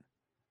that?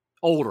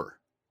 Older.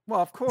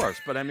 Well, of course,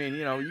 but I mean,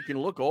 you can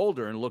look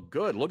older and look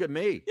good. Look at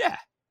me. Yeah,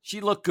 she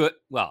looked good.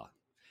 Well,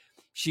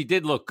 she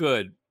did look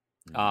good,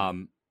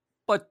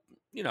 but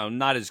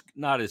not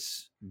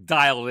as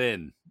dialed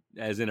in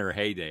as in her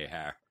heyday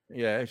hair.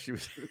 Yeah, she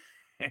was.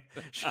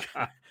 She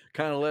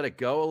kind of let it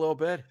go a little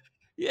bit.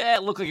 Yeah,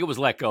 it looked like it was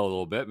let go a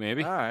little bit,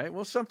 maybe. All right.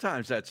 Well,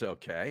 sometimes that's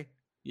okay.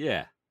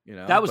 Yeah.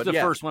 That was the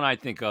first one I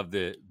think of,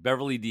 the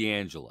Beverly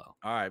DeAngelo. All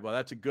right. Well,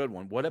 that's a good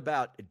one. What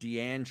about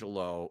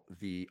DeAngelo,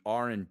 the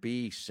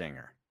R&B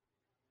singer?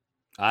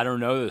 I don't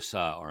know this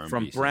R&B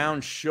from singer.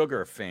 Brown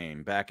Sugar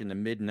fame back in the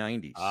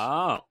mid-'90s.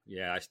 Oh,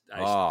 yeah.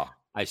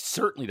 I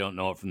certainly don't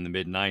know it from the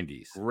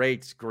mid-'90s.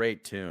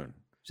 Great tune.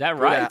 Is that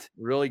right?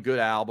 Really good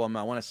album.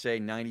 I want to say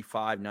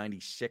 95,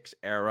 96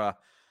 era.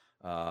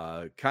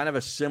 Kind of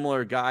a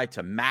similar guy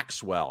to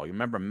Maxwell. You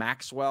remember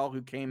Maxwell,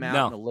 who came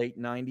out in the late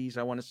 90s,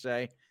 I want to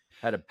say?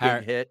 Had a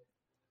big hit.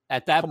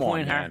 At that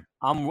point,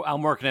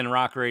 I'm working in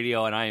rock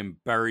radio, and I am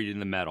buried in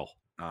the metal.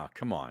 Oh,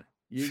 come on.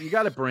 You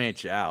got to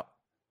branch out.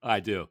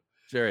 I do.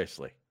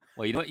 Seriously.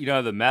 Well,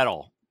 the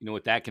metal, you know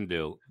what that can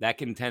do? That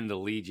can tend to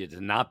lead you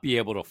to not be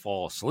able to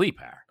fall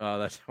asleep, Harry. Oh,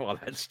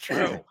 that's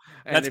true.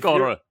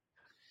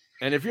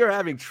 And if you're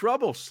having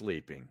trouble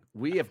sleeping,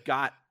 we have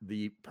got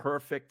the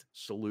perfect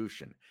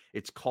solution.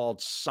 It's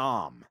called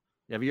Psalm.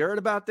 Have you heard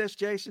about this,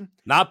 Jason?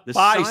 Not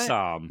buy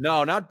Psalm.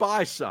 No, not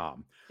buy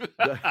Psalm.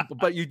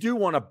 But you do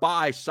want to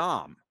buy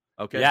Psalm,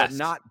 okay? Yes. But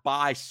not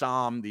buy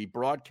Psalm, the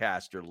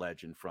broadcaster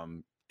legend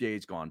from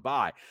days gone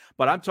by.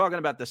 But I'm talking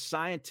about the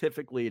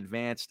scientifically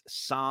advanced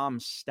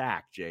Psalm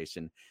stack,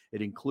 Jason.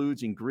 It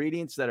includes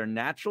ingredients that are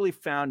naturally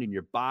found in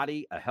your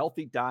body, a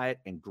healthy diet,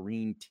 and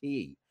green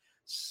tea.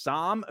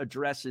 Psalm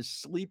addresses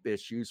sleep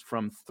issues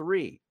from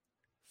three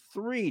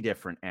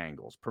different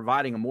angles,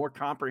 providing a more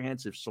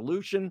comprehensive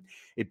solution.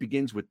 It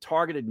begins with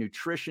targeted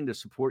nutrition to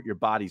support your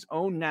body's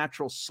own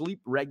natural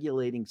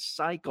sleep-regulating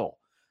cycle.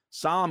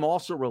 Psalm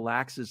also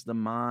relaxes the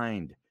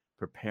mind,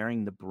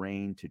 preparing the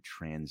brain to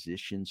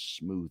transition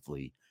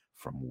smoothly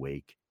from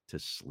wake to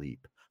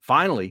sleep.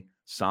 Finally,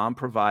 Psalm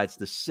provides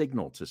the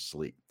signal to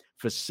sleep,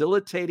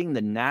 facilitating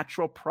the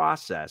natural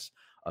process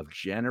of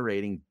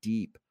generating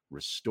deep,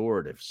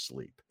 restorative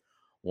sleep.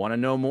 Want to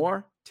know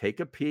more? Take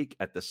a peek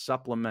at the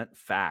supplement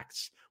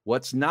facts.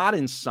 What's not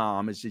in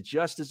Som is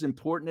just as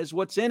important as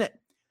what's in it.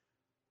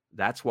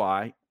 That's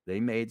why they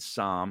made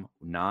Som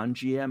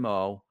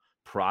non-GMO,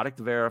 product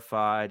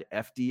verified,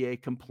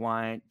 FDA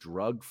compliant,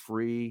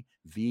 drug-free,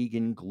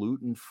 vegan,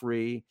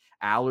 gluten-free,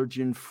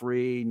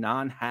 allergen-free,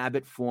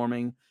 non-habit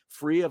forming,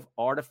 free of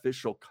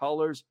artificial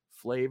colors,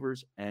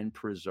 flavors, and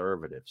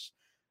preservatives.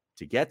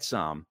 To get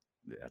Som,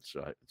 that's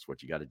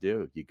what you got to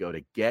do. You go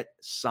to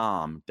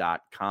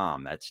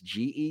getsom.com. That's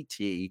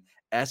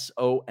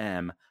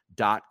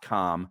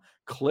GETSOM.com.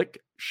 Click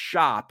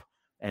shop,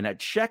 and at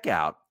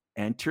checkout,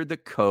 enter the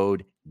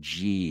code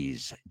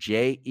JEEZ,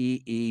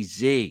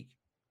 JEEZ.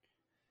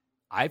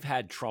 I've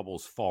had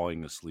troubles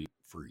falling asleep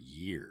for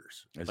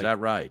years. Is that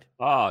right?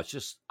 Oh, it's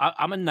just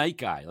I'm a night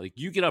guy. Like,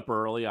 you get up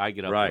early, I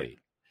get up late.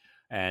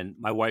 And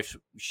my wife,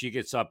 she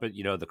gets up at,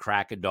 the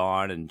crack of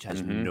dawn and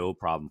has no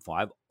problem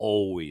falling. I've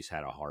always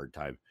had a hard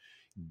time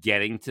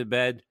getting to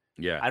bed.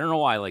 Yeah. I don't know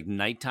why. Like,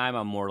 nighttime,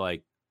 I'm more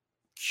like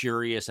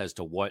curious as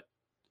to what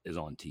is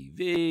on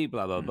TV,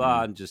 blah, blah,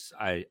 blah. And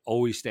I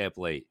always stay up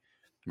late.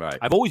 Right.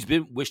 I've always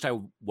wished I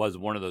was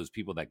one of those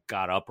people that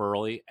got up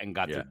early and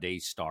got their day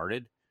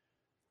started.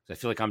 I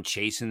feel like I'm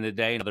chasing the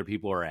day and other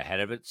people are ahead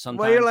of it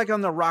sometimes. Well, you're like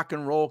on the rock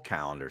and roll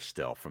calendar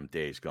still from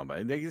days gone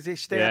by. They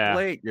stay up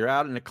late. You're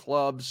out in the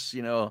clubs,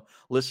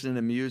 listening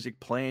to music,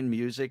 playing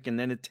music, and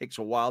then it takes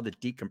a while to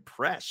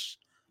decompress.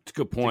 It's a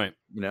good point.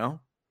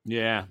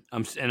 Yeah.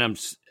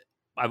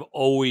 I've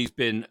always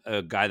been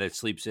a guy that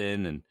sleeps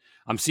in, and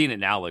I'm seeing it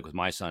now. Like with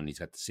my son, he's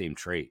got the same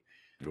trait.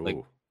 Ooh. Like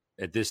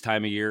at this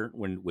time of year,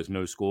 when with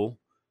no school,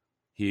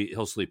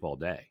 he'll sleep all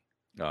day.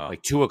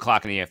 Like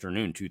 2:00 in the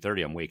afternoon,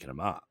 2:30, I'm waking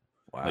him up.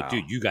 Wow. Like,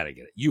 dude, you got to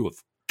get it. You have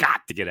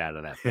got to get out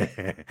of that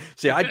bed.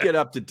 See, I'd get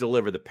up to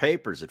deliver the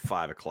papers at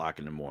 5:00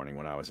 in the morning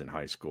when I was in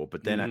high school.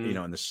 But then,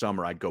 in the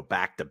summer, I'd go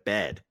back to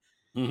bed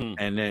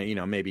and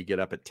then, maybe get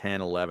up at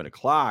 10, 11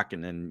 o'clock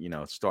and then,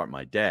 start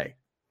my day.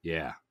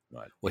 Yeah.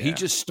 But, he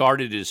just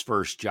started his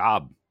first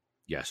job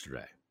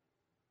yesterday.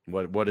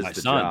 What is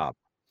the job?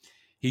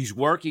 He's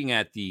working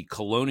at the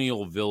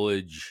Colonial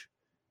Village.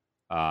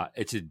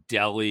 It's a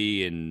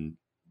deli and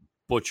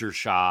butcher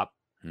shop.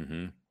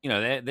 Mm-hmm.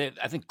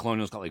 I think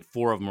Colonial's got like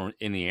 4 of them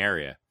in the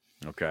area.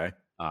 Okay.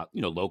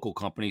 Local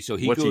company. So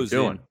what's he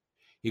doing?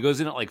 He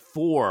goes in at like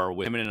 4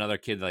 with him and another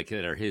kid that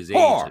are his age,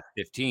 like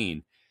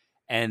 15.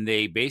 And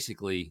they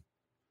basically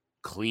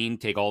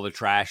take all the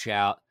trash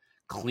out,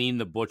 clean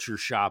the butcher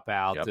shop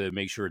out to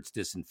make sure it's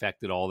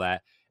disinfected, all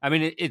that. I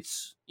mean,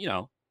 it's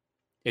an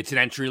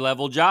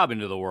entry-level job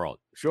into the world.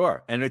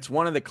 Sure. And it's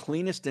one of the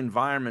cleanest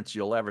environments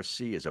you'll ever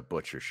see is a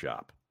butcher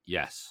shop.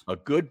 Yes. A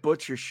good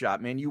butcher shop,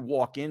 man, you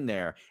walk in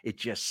there, it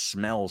just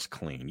smells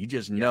clean. You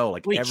just know,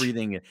 like, bleach.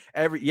 everything.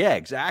 Yeah,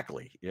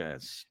 exactly.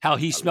 Yes. How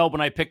he smelled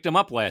when I picked him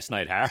up last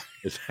night, Harry.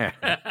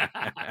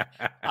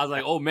 I was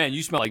like, oh, man,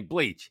 you smell like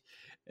bleach.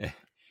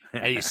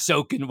 And he's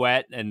soaking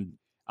wet. And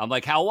I'm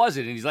like, how was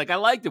it? And he's like, I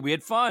liked it. We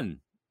had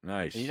fun.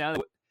 Nice.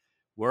 And,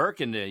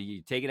 work and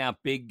you taking out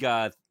big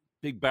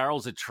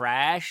barrels of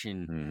trash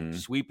and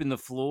sweeping the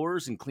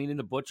floors and cleaning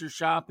the butcher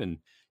shop and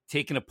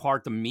taking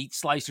apart the meat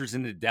slicers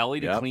in the deli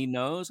to clean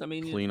those. I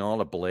mean, clean all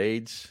the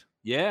blades.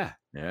 Yeah.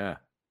 Yeah.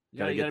 You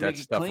gotta get that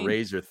stuff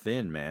razor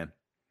thin, man.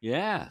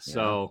 Yeah.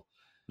 So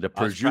I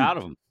was proud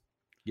of him.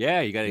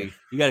 Yeah, you gotta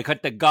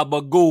cut the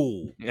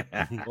gabagool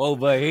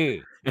over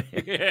here.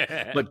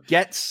 But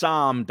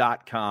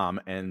getsom.com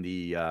and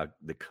the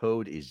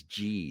code is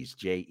JEEZ,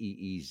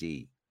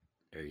 JEEZ.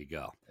 There you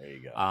go. There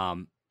you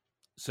go.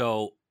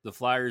 So the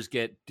Flyers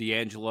get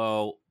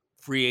DeAngelo.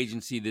 Free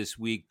agency this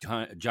week.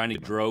 Johnny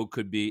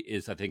Gaudreau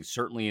is I think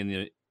certainly in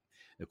the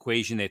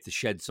equation. They have to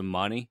shed some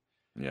money.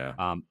 Yeah.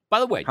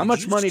 By the way, how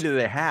much money do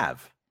they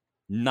have?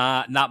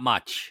 Not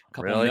much. A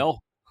couple mil.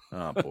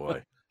 Oh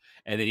boy.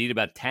 And they need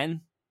about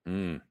 10.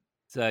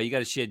 So you got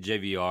to shed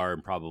JVR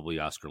and probably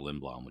Oscar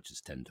Lindblom, which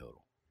is 10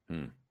 total.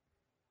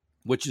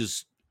 Which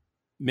is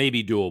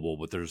maybe doable,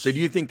 but there's. So do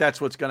you think that's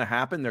what's going to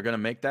happen? They're going to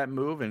make that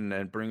move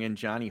and bring in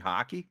Johnny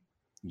Hockey?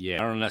 Yeah,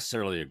 I don't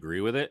necessarily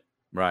agree with it.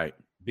 Right.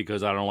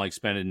 Because I don't like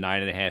spending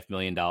 $9.5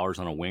 million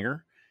on a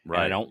winger. Right.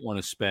 And I don't want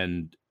to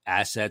spend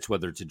assets,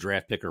 whether it's a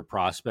draft pick or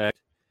prospect,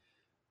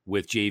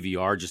 with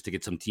JVR just to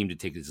get some team to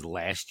take his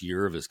last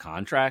year of his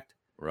contract.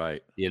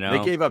 Right.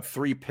 They gave up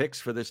 3 picks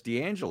for this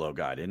DeAngelo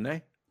guy, didn't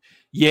they?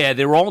 Yeah,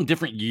 they were all in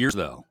different years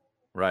though.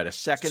 Right. A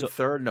second,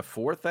 third, and a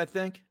fourth, I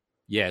think.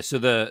 Yeah. So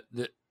they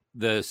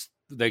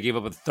gave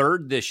up a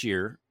third this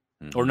year,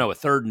 or no, a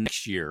third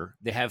next year.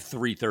 They have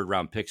 3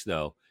 third-round picks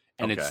though,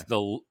 and it's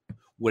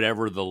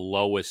whatever the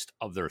lowest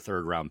of their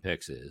third-round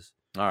picks is.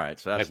 All right,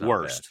 so that's like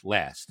worst,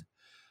 last.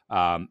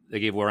 They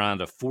gave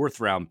around a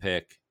 4th-round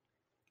pick,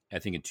 I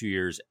think, in 2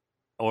 years.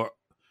 Or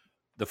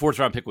the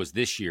 4th-round pick was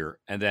this year,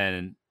 and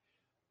then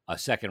a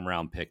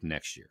 2nd-round pick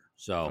next year.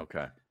 So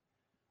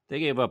they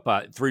gave up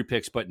 3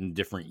 picks, but in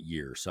different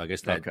years. So I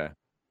guess that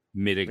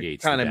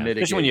mitigates. Kind of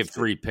mitigates. Especially when you have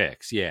 3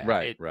 picks. Yeah.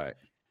 Right, right.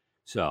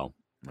 So,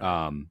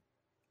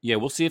 Yeah,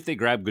 we'll see if they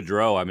grab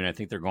Gaudreau. I mean, I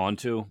think they're going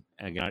to.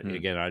 And Hmm.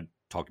 again, I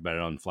talked about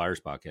it on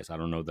Flyers podcast. I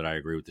don't know that I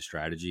agree with the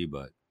strategy,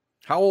 but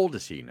How old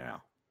is he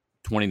now?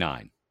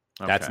 29.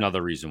 That's Okay.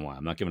 another reason why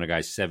I'm not giving a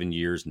guy 7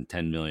 years and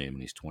 $10 million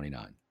when he's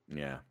 29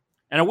 Yeah.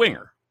 and a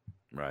winger.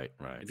 Right.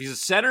 Right. If he's a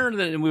center,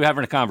 then we're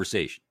having a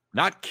conversation.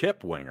 Not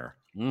Kip Winger.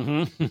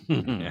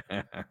 Mm-hmm.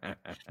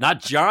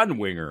 Not John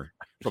Winger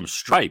from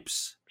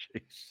Stripes.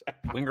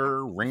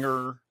 Winger,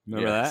 Ringer.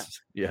 Remember that?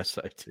 Yes,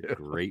 I do.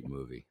 Great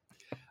movie.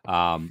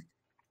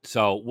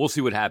 So we'll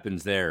see what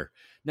happens there.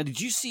 Now, did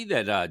you see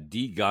that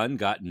D Gunn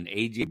got in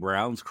A.J.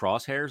 Brown's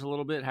crosshairs a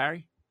little bit,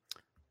 Harry?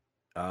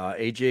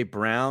 A.J.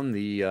 Brown,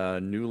 the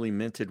newly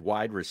minted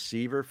wide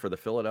receiver for the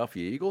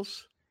Philadelphia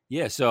Eagles.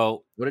 Yeah,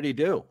 so What did he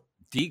do?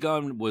 D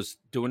Gunn was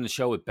doing the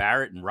show with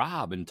Barrett and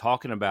Rob and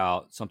talking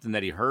about something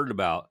that he heard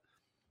about.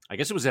 I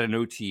guess it was at an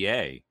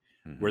OTA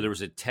where there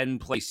was a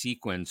 10-play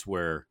sequence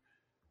where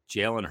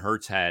Jalen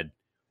Hurts had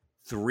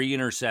 3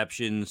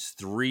 interceptions,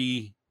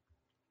 3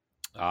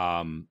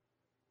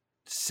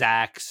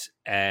 sacks,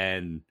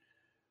 and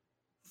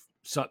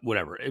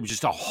whatever. It was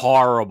just a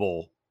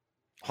horrible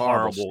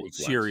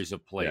series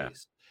of plays.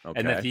 Yeah. Okay.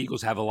 And that the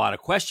Eagles have a lot of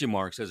question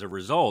marks as a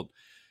result.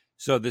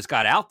 So this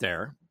got out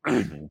there.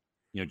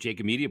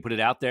 Jacob Media put it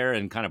out there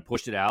and kind of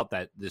pushed it out,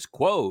 that this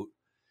quote,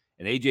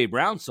 and A.J.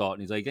 Brown saw it,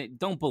 and he's like, hey,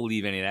 don't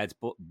believe any of that.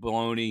 It's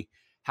baloney.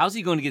 How's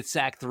he going to get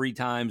sacked 3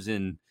 times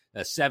in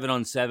a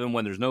 7-on-7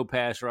 when there's no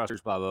pass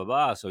rushers, blah, blah,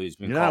 blah. So he's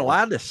been You're not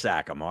allowed to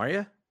sack him, are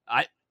you?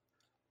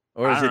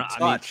 Or is it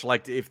touch?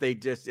 Like if the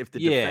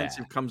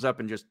defensive comes up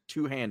and just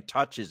 2-hand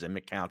touches him,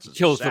 it counts as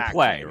kills a sack, the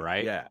play,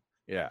 right?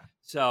 Yeah.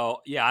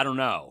 So, I don't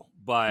know.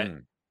 But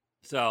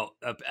so,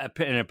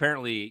 and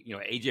apparently,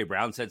 A.J.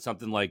 Brown said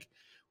something like,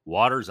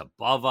 water's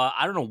above us.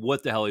 I don't know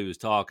what the hell he was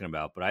talking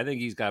about, but I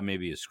think he's got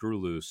maybe a screw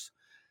loose,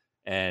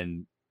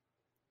 and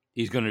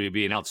he's going to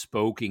be an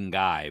outspoken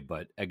guy.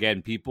 But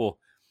again, people,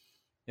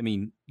 I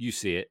mean, you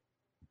see it,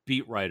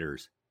 beat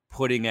writers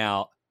putting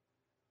out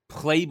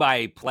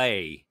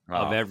play-by-play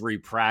of every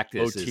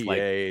practice.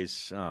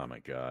 OTAs. Oh my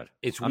God.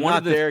 I'm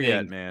not there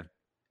yet, man.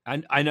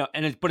 I know.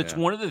 But it's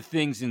one of the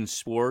things in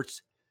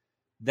sports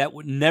that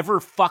would never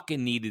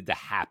fucking needed to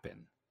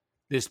happen.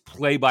 This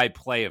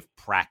play-by-play of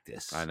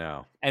practice. I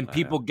know. And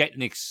people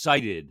getting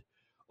excited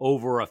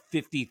over a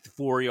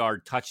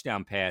 54-yard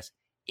touchdown pass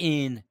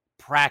in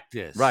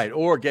practice. Right.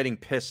 Or getting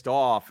pissed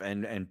off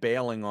and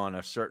bailing on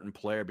a certain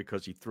player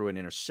because he threw an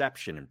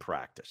interception in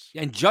practice.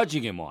 And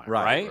judging him on it,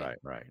 right?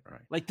 Right.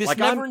 Like, this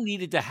never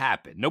needed to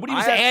happen. Nobody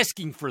was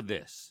asking for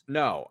this.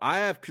 No, I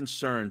have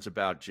concerns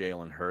about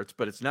Jalen Hurts,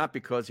 but it's not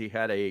because he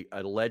had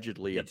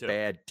allegedly a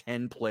bad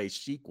 10-play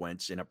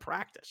sequence in a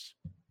practice.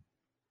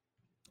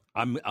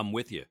 I'm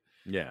with you.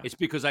 Yeah. It's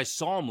because I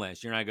saw him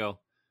last year and I go,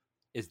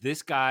 is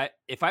this guy,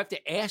 if I have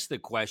to ask the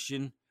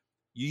question,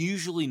 you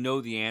usually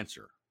know the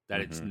answer,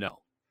 that it's no.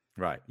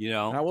 Right.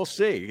 Now we'll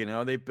see.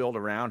 They build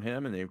around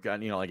him, and they've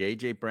got, like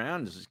A.J.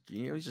 Brown,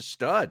 he's a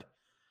stud.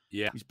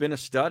 Yeah. He's been a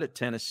stud at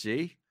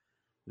Tennessee.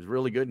 He was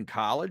really good in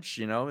college.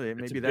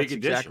 Maybe that's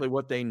exactly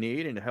what they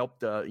need, and to help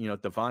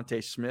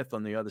Devontae Smith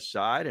on the other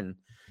side, and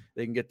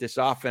they can get this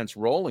offense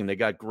rolling. They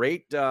got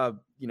great,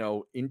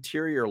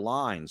 interior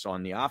lines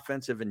on the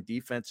offensive and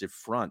defensive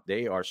front.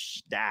 They are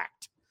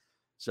stacked.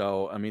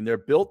 So, I mean, they're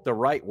built the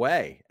right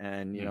way.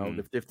 And,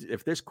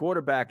 if this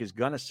quarterback is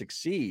going to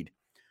succeed,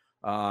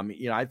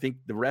 I think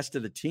the rest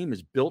of the team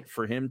is built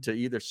for him to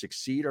either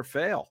succeed or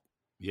fail.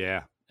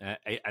 Yeah.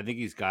 I think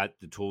he's got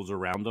the tools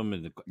around him.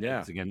 And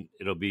again,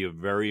 it'll be a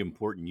very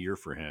important year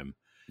for him.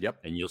 Yep.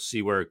 And you'll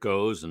see where it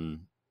goes.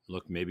 And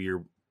look, maybe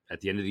at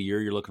the end of the year,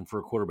 you're looking for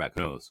a quarterback.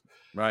 Who knows?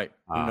 Right.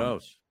 Who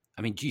knows?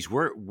 I mean, geez,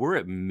 we're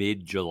at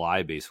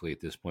mid-July basically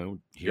at this point.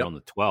 Here on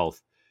the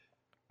 12th.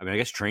 I mean, I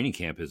guess training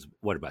camp is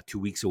about 2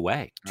 weeks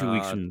away. 2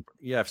 weeks from.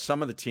 Yeah,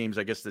 some of the teams,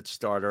 I guess, that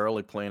start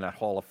early playing that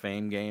Hall of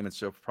Fame game, and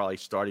so probably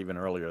start even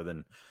earlier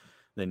than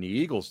the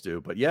Eagles do.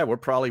 But yeah, we're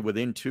probably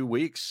within 2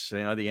 weeks.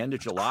 The end of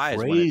July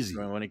is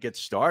when it gets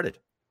started.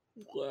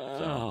 Wow.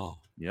 So,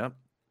 yep.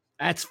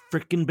 That's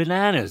freaking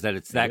bananas that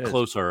it's that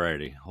close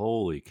already.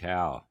 Holy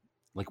cow!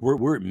 Like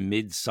we're at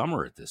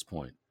midsummer at this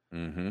point.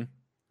 Mm-hmm.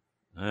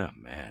 Oh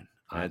man,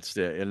 it's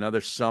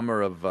another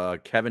summer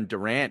of Kevin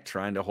Durant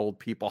trying to hold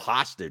people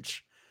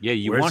hostage. Yeah,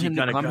 you want him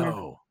to come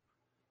here?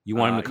 You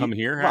want him to come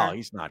here? Well,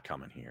 he's not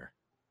coming here.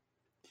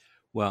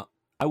 Well,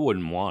 I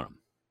wouldn't want him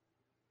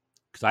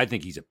because I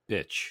think he's a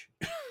bitch.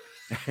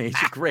 He's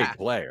a great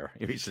player.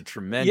 He's a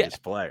tremendous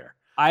player.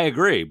 I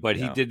agree, but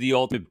he did the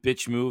ultimate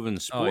bitch move in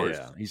sports.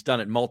 Oh, yeah. He's done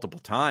it multiple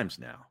times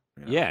now.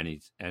 Yeah, and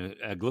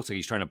it looks like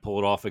he's trying to pull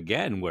it off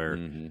again. Where I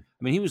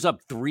mean, he was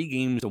up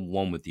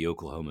 3-1 with the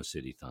Oklahoma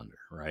City Thunder,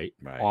 right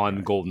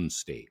on Golden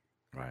State,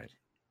 right,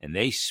 and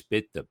they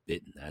spit the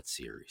bit in that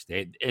series.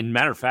 And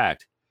matter of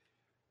fact,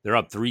 they're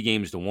up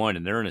 3-1,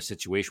 and they're in a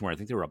situation where I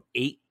think they were up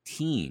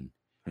 18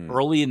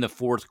 early in the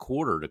fourth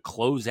quarter to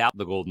close out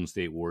the Golden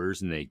State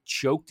Warriors, and they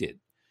choked it.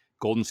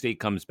 Golden State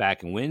comes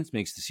back and wins,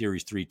 makes the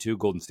series 3-2.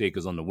 Golden State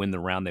goes on to win the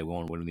round. They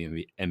won't win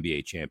the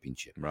NBA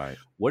championship. Right.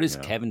 What does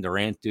Kevin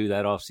Durant do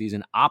that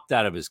offseason? Opt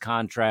out of his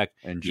contract.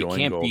 And you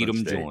can't beat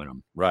him, join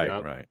him. Right,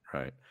 yep.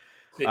 right.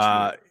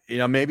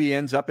 Maybe he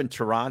ends up in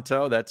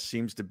Toronto. That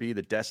seems to be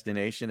the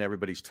destination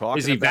everybody's talking about.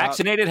 Is he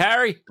vaccinated,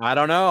 Harry? I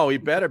don't know. He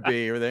better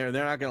be, or they're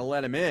not going to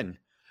let him in.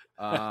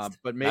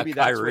 But maybe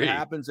that's what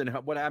happens. And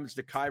what happens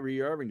to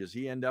Kyrie Irving? Does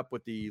he end up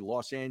with the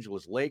Los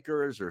Angeles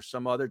Lakers or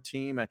some other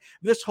team? And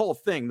this whole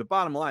thing, the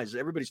bottom line is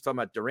everybody's talking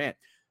about Durant.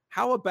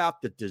 How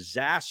about the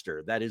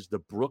disaster that is the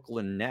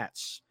Brooklyn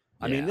Nets?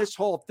 I mean, this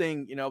whole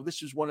thing,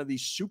 this is one of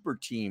these super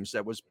teams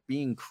that was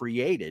being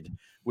created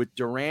with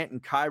Durant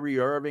and Kyrie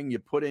Irving. You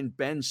put in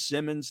Ben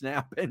Simmons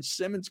now. Ben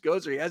Simmons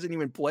goes there. He hasn't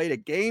even played a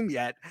game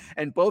yet.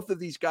 And both of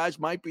these guys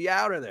might be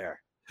out of there.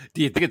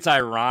 Do you think it's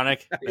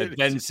ironic that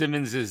Ben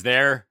Simmons is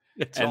there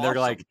and they're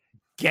like,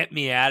 get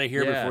me out of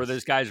here before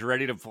this guy's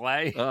ready to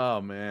play? Oh,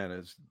 man,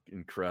 it's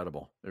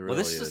incredible. It really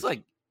this is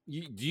like,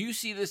 do you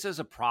see this as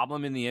a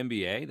problem in the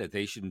NBA that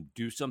they should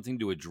do something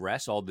to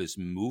address all this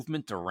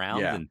movement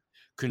around and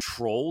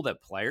control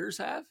that players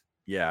have?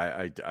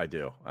 Yeah, I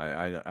do.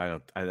 I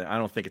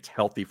don't think it's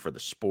healthy for the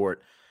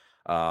sport.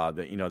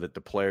 That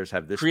the players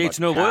have this creates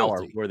much no power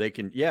loyalty where they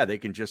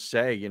can just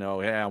say,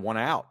 hey, I want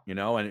out,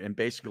 and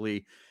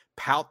basically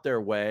pout their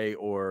way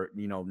or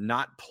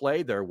not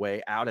play their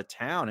way out of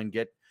town and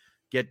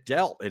get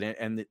dealt,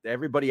 and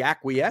everybody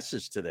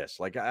acquiesces to this.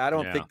 Like I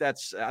don't think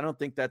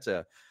that's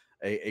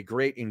a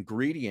great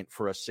ingredient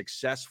for a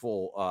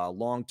successful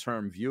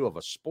long-term view of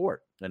a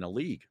sport and a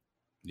league.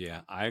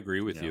 Yeah, I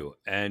agree with you.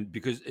 And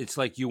because it's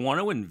like you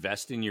want to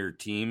invest in your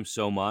team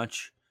so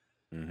much,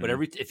 but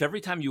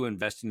every time you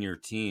invest in your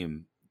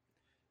team,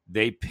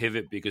 they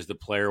pivot because the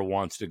player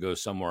wants to go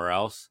somewhere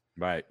else.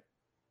 Right.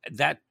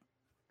 That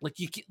like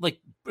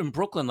in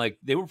Brooklyn, like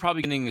they were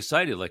probably getting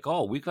excited, like,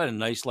 oh, we've got a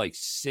nice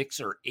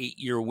 6 or 8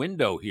 year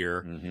window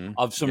here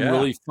of some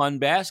really fun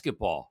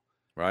basketball.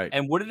 Right.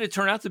 And what did it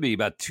turn out to be?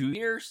 About 2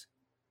 years?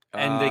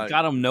 And they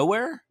got them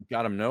nowhere?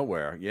 Got them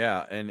nowhere.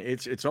 Yeah. And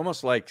it's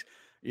almost like,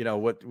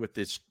 with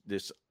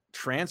this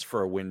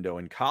transfer window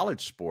in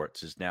college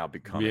sports is now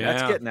becoming,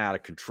 that's getting out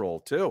of control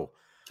too.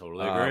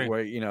 Totally agree.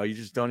 Where, you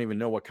just don't even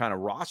know what kind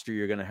of roster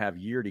you're going to have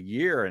year to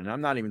year. And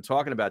I'm not even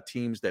talking about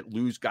teams that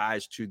lose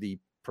guys to the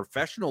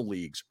professional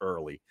leagues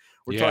early.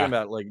 We're talking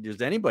about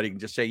just anybody can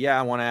just say,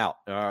 I want out.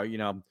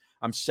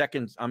 I'm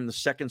the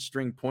second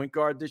string point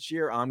guard this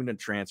year. I'm going to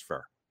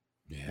transfer.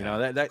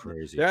 Yeah, that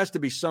crazy. There has to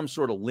be some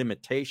sort of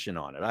limitation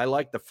on it. I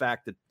like the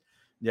fact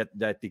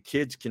that the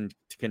kids can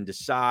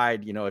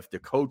decide, if the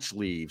coach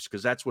leaves,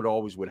 because that's what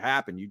always would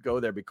happen. You'd go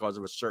there because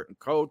of a certain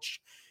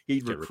coach.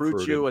 He'd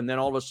recruit you, and then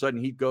all of a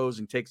sudden he goes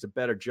and takes a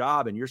better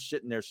job, and you're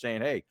sitting there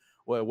saying, hey,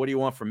 well, what do you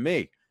want from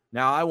me?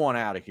 Now I want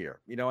out of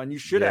here, and you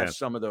should have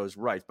some of those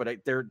rights, but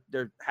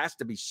there has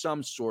to be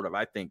some sort of,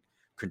 I think,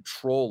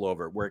 control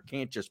over it where it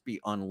can't just be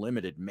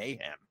unlimited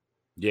mayhem.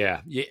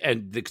 Yeah,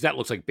 and because that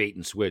looks like bait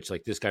and switch.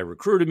 Like this guy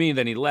recruited me,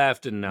 then he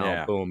left, and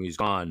now boom, he's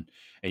gone,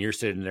 and you're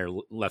sitting there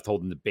left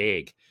holding the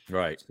bag.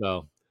 Right.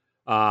 So,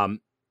 I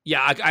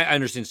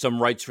understand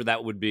some rights for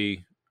that would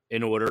be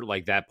in order,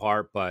 like that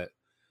part, but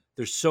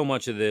there's so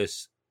much of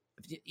this.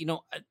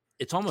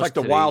 It's almost like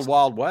the wild,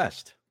 wild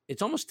west.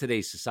 It's almost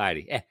today's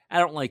society. I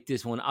don't like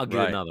this one. I'll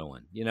get another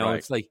one.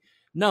 It's like,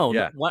 no,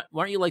 why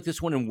don't you like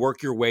this one and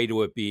work your way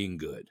to it being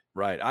good?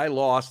 Right. I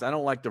lost. I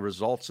don't like the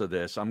results of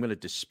this. I'm going to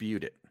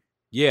dispute it.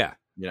 Yeah.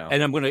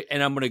 And I'm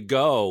gonna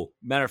go.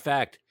 Matter of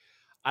fact,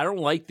 I don't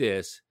like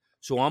this,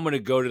 so I'm gonna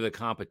go to the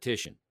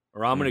competition,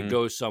 or I'm gonna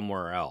go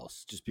somewhere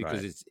else, just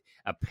because it's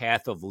a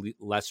path of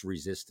less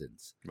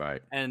resistance.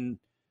 Right. And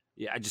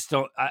I just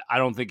don't. I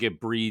don't think it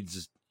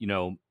breeds,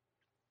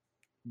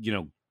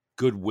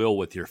 goodwill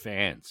with your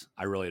fans.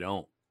 I really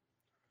don't.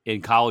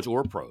 In college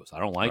or pros, I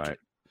don't like it.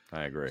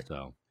 I agree.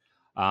 So,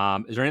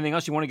 is there anything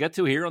else you want to get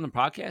to here on the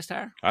podcast,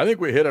 Harry? I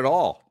think we hit it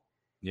all.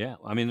 Yeah,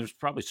 I mean, there's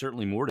probably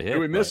certainly more to hit. Did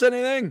we miss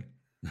anything?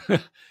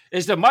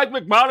 Is the Mike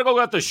McMonagle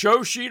got the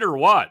show sheet or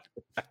what?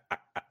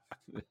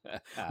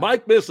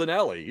 Mike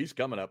Missinelli, he's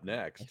coming up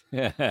next.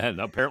 No,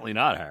 apparently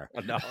not, Harry.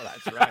 No,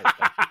 that's right.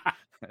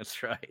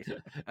 That's right.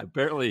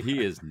 Apparently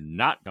he is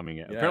not coming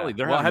in. Yeah. Apparently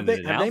they're have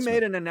they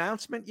made an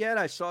announcement yet?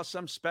 I saw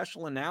some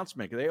special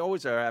announcement. They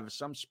always have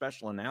some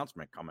special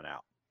announcement coming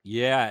out.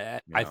 Yeah,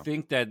 I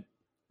think that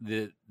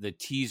the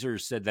teaser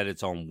said that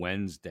it's on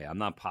Wednesday. I'm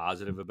not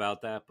positive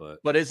about that,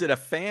 but is it a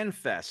Fan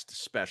Fest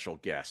special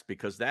guest?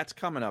 Because that's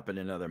coming up in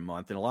another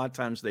month, and a lot of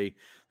times they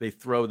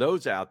throw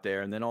those out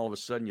there, and then all of a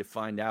sudden you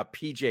find out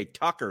PJ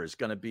Tucker is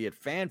going to be at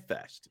Fan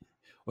Fest.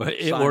 Or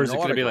is it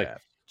going to be like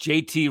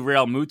JT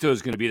Realmuto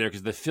is going to be there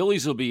because the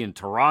Phillies will be in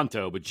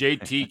Toronto, but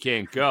JT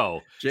can't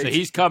go. So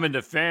he's coming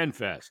to Fan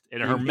Fest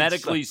in a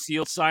hermetically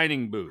sealed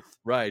signing booth.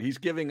 Right. He's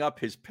giving up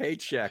his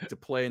paycheck to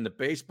play in the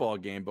baseball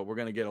game, but we're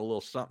going to get a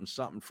little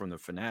something from the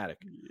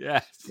Fanatic.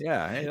 Yes.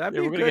 Yeah. Hey, that'd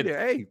be good.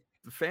 Hey,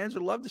 the fans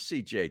would love to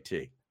see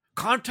JT.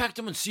 Contact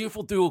him and see if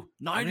we'll do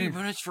 90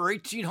 minutes for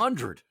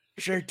 $1,800.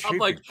 JT, I'm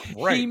like,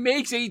 he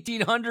makes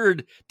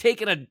 $1,800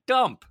 taking a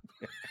dump.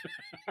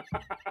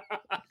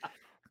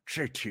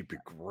 JT be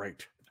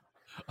great.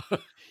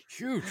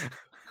 Huge.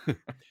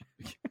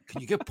 Can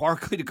you get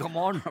Barkley to come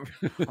on?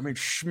 I mean,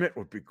 Schmidt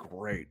would be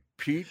great.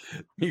 Pete,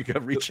 you got to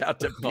reach out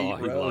to Pete. Oh,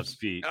 he Rose. loves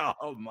Pete.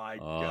 Oh my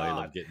God! I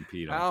love getting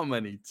Pete on. How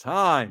many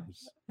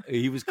times?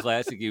 He was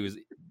classic.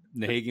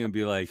 Hagen would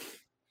be like,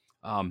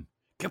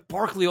 get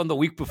Barkley on the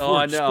week before.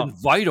 I just know.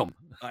 invite him.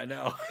 I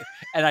know.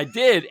 And I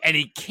did, and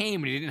he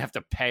came, and he didn't have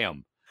to pay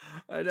him.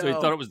 I know. So he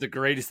thought it was the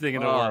greatest thing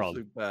in the world.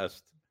 The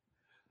best.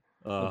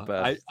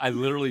 I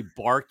literally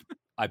barked.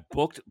 I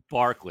booked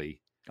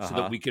Barkley so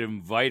that we could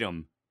invite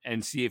him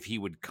and see if he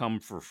would come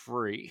for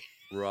free.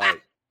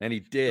 Right. And he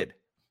did.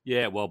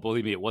 Yeah, well,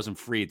 believe me, it wasn't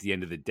free at the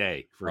end of the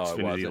day for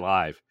Xfinity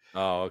Live.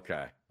 Oh,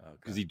 okay.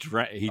 Because he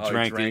drank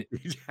it.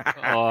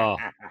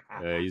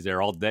 He's there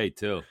all day,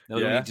 too. No,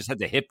 he just had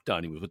the hip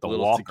done. He was with the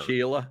walker.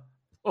 Tequila.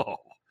 Oh,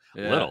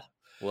 little.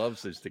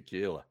 Loves his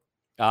tequila.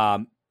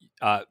 One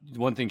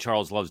thing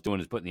Charles loves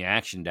doing is putting the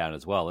action down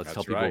as well. Let's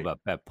tell people about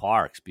Bet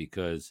Parks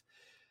because,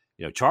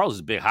 Charles is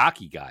a big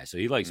hockey guy, so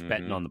he likes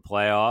betting on the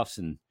playoffs,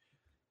 and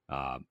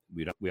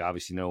we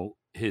obviously know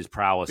his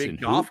prowess. Big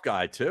golf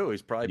guy too.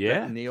 He's probably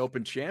betting the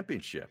Open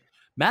Championship.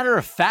 Matter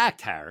of fact,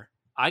 Harry,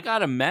 I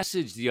got a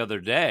message the other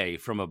day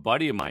from a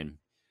buddy of mine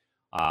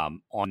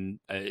on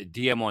a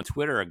DM on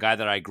Twitter, a guy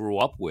that I grew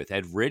up with,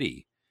 Ed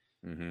Ritty,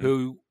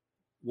 who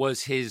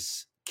was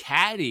his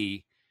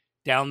caddy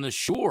down the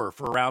shore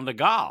for a round of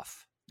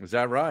golf. Is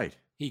that right?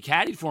 He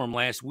caddied for him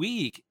last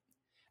week.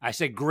 I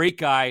said, great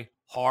guy,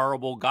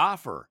 horrible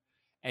golfer.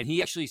 And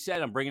he actually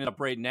said, I'm bringing it up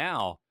right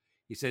now.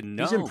 He said,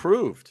 no. He's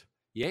improved.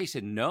 Yeah, he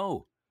said,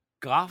 no.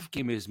 Golf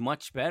game is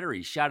much better.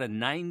 He shot a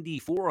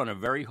 94 on a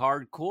very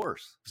hard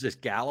course. Is this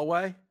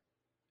Galloway?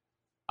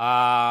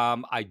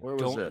 I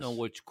don't know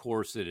which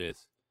course it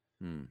is.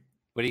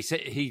 But he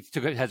said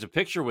has a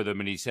picture with him,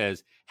 and he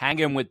says, hang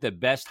him with the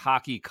best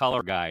hockey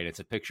color guy. And it's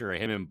a picture of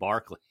him and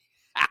Barkley.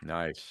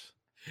 Nice.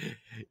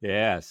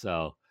 Yeah,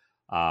 so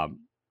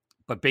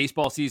but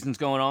baseball season's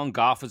going on,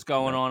 golf is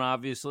going on,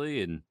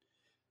 obviously, and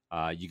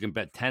you can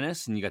bet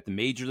tennis, and you got the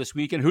major this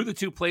weekend. Who are the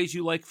two plays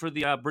you like for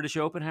the British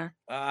Open, Harry?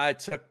 I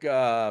took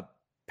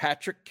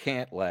Patrick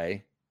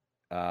Cantlay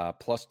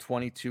plus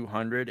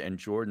 2,200 and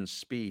Jordan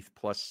Spieth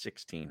plus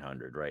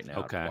 1,600 right now.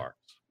 Okay. At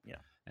Parks. Yeah.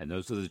 And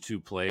those are the two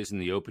plays,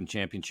 and the Open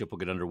Championship will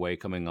get underway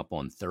coming up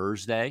on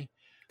Thursday.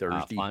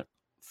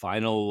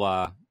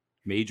 Final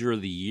major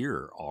of the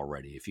year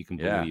already, if you can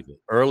believe it.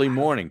 Early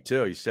morning,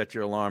 too. You set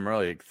your alarm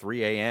early, like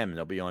 3 a.m., and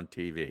they'll be on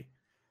TV.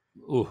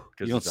 Ooh,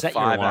 you don't set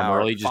your alarm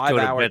early, just go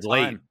to bed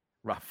late.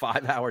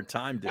 5-hour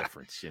time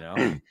difference,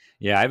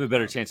 Yeah, I have a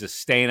better chance of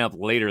staying up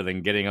later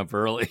than getting up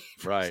early.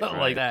 Something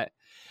like that.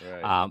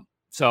 Right.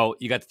 So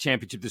you got the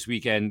championship this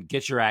weekend.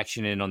 Get your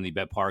action in on the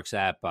Bet Parks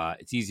app.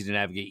 It's easy to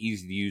navigate,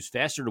 easy to use,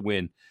 faster to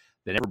win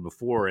than ever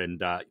before. And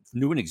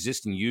new and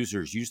existing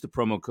users, use the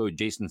promo code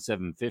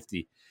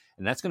Jason750,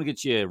 and that's going to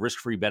get you a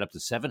risk-free bet up to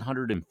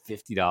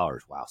 $750.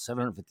 Wow,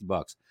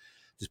 $750.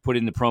 Just put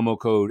in the promo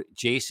code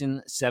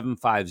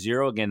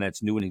Jason750. Again,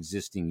 that's new and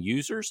existing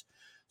users.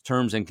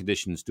 Terms and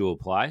conditions do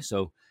apply.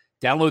 So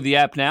download the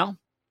app now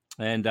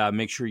and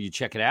make sure you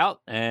check it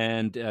out.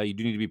 And you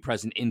do need to be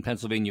present in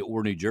Pennsylvania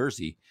or New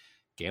Jersey.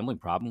 Gambling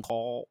problem?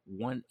 Call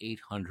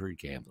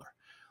 1-800-GAMBLER.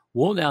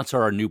 We'll announce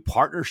our new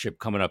partnership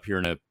coming up here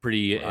in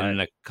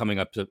a coming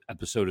up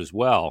episode as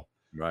well.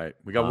 Right.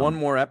 We got one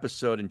more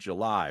episode in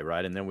July,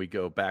 right? And then we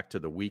go back to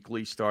the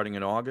weekly starting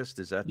in August.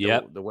 Is that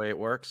the way it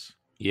works?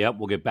 Yep.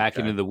 We'll get back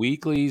into the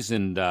weeklies,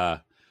 and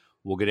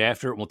we'll get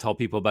after it. We'll tell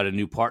people about a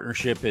new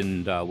partnership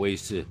and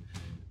ways to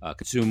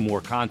consume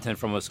more content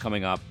from us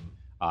coming up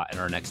in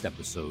our next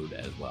episode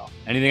as well.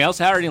 Anything else,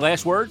 Howard? Any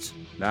last words?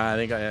 No, I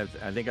think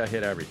I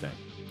hit everything.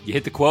 You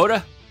hit the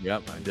quota?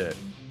 Yep, I did.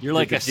 You're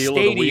like a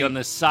statey on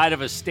the side of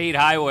a state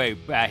highway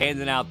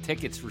handing out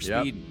tickets for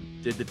speeding.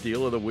 Did the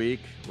deal of the week.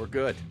 We're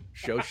good.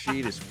 Show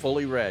sheet is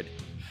fully read.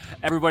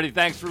 Everybody,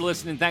 thanks for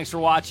listening. Thanks for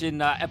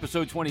watching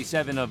episode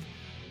 27 of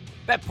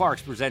Bet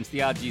Parks Presents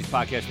the Odd G's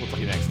Podcast. We'll talk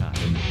to you next time.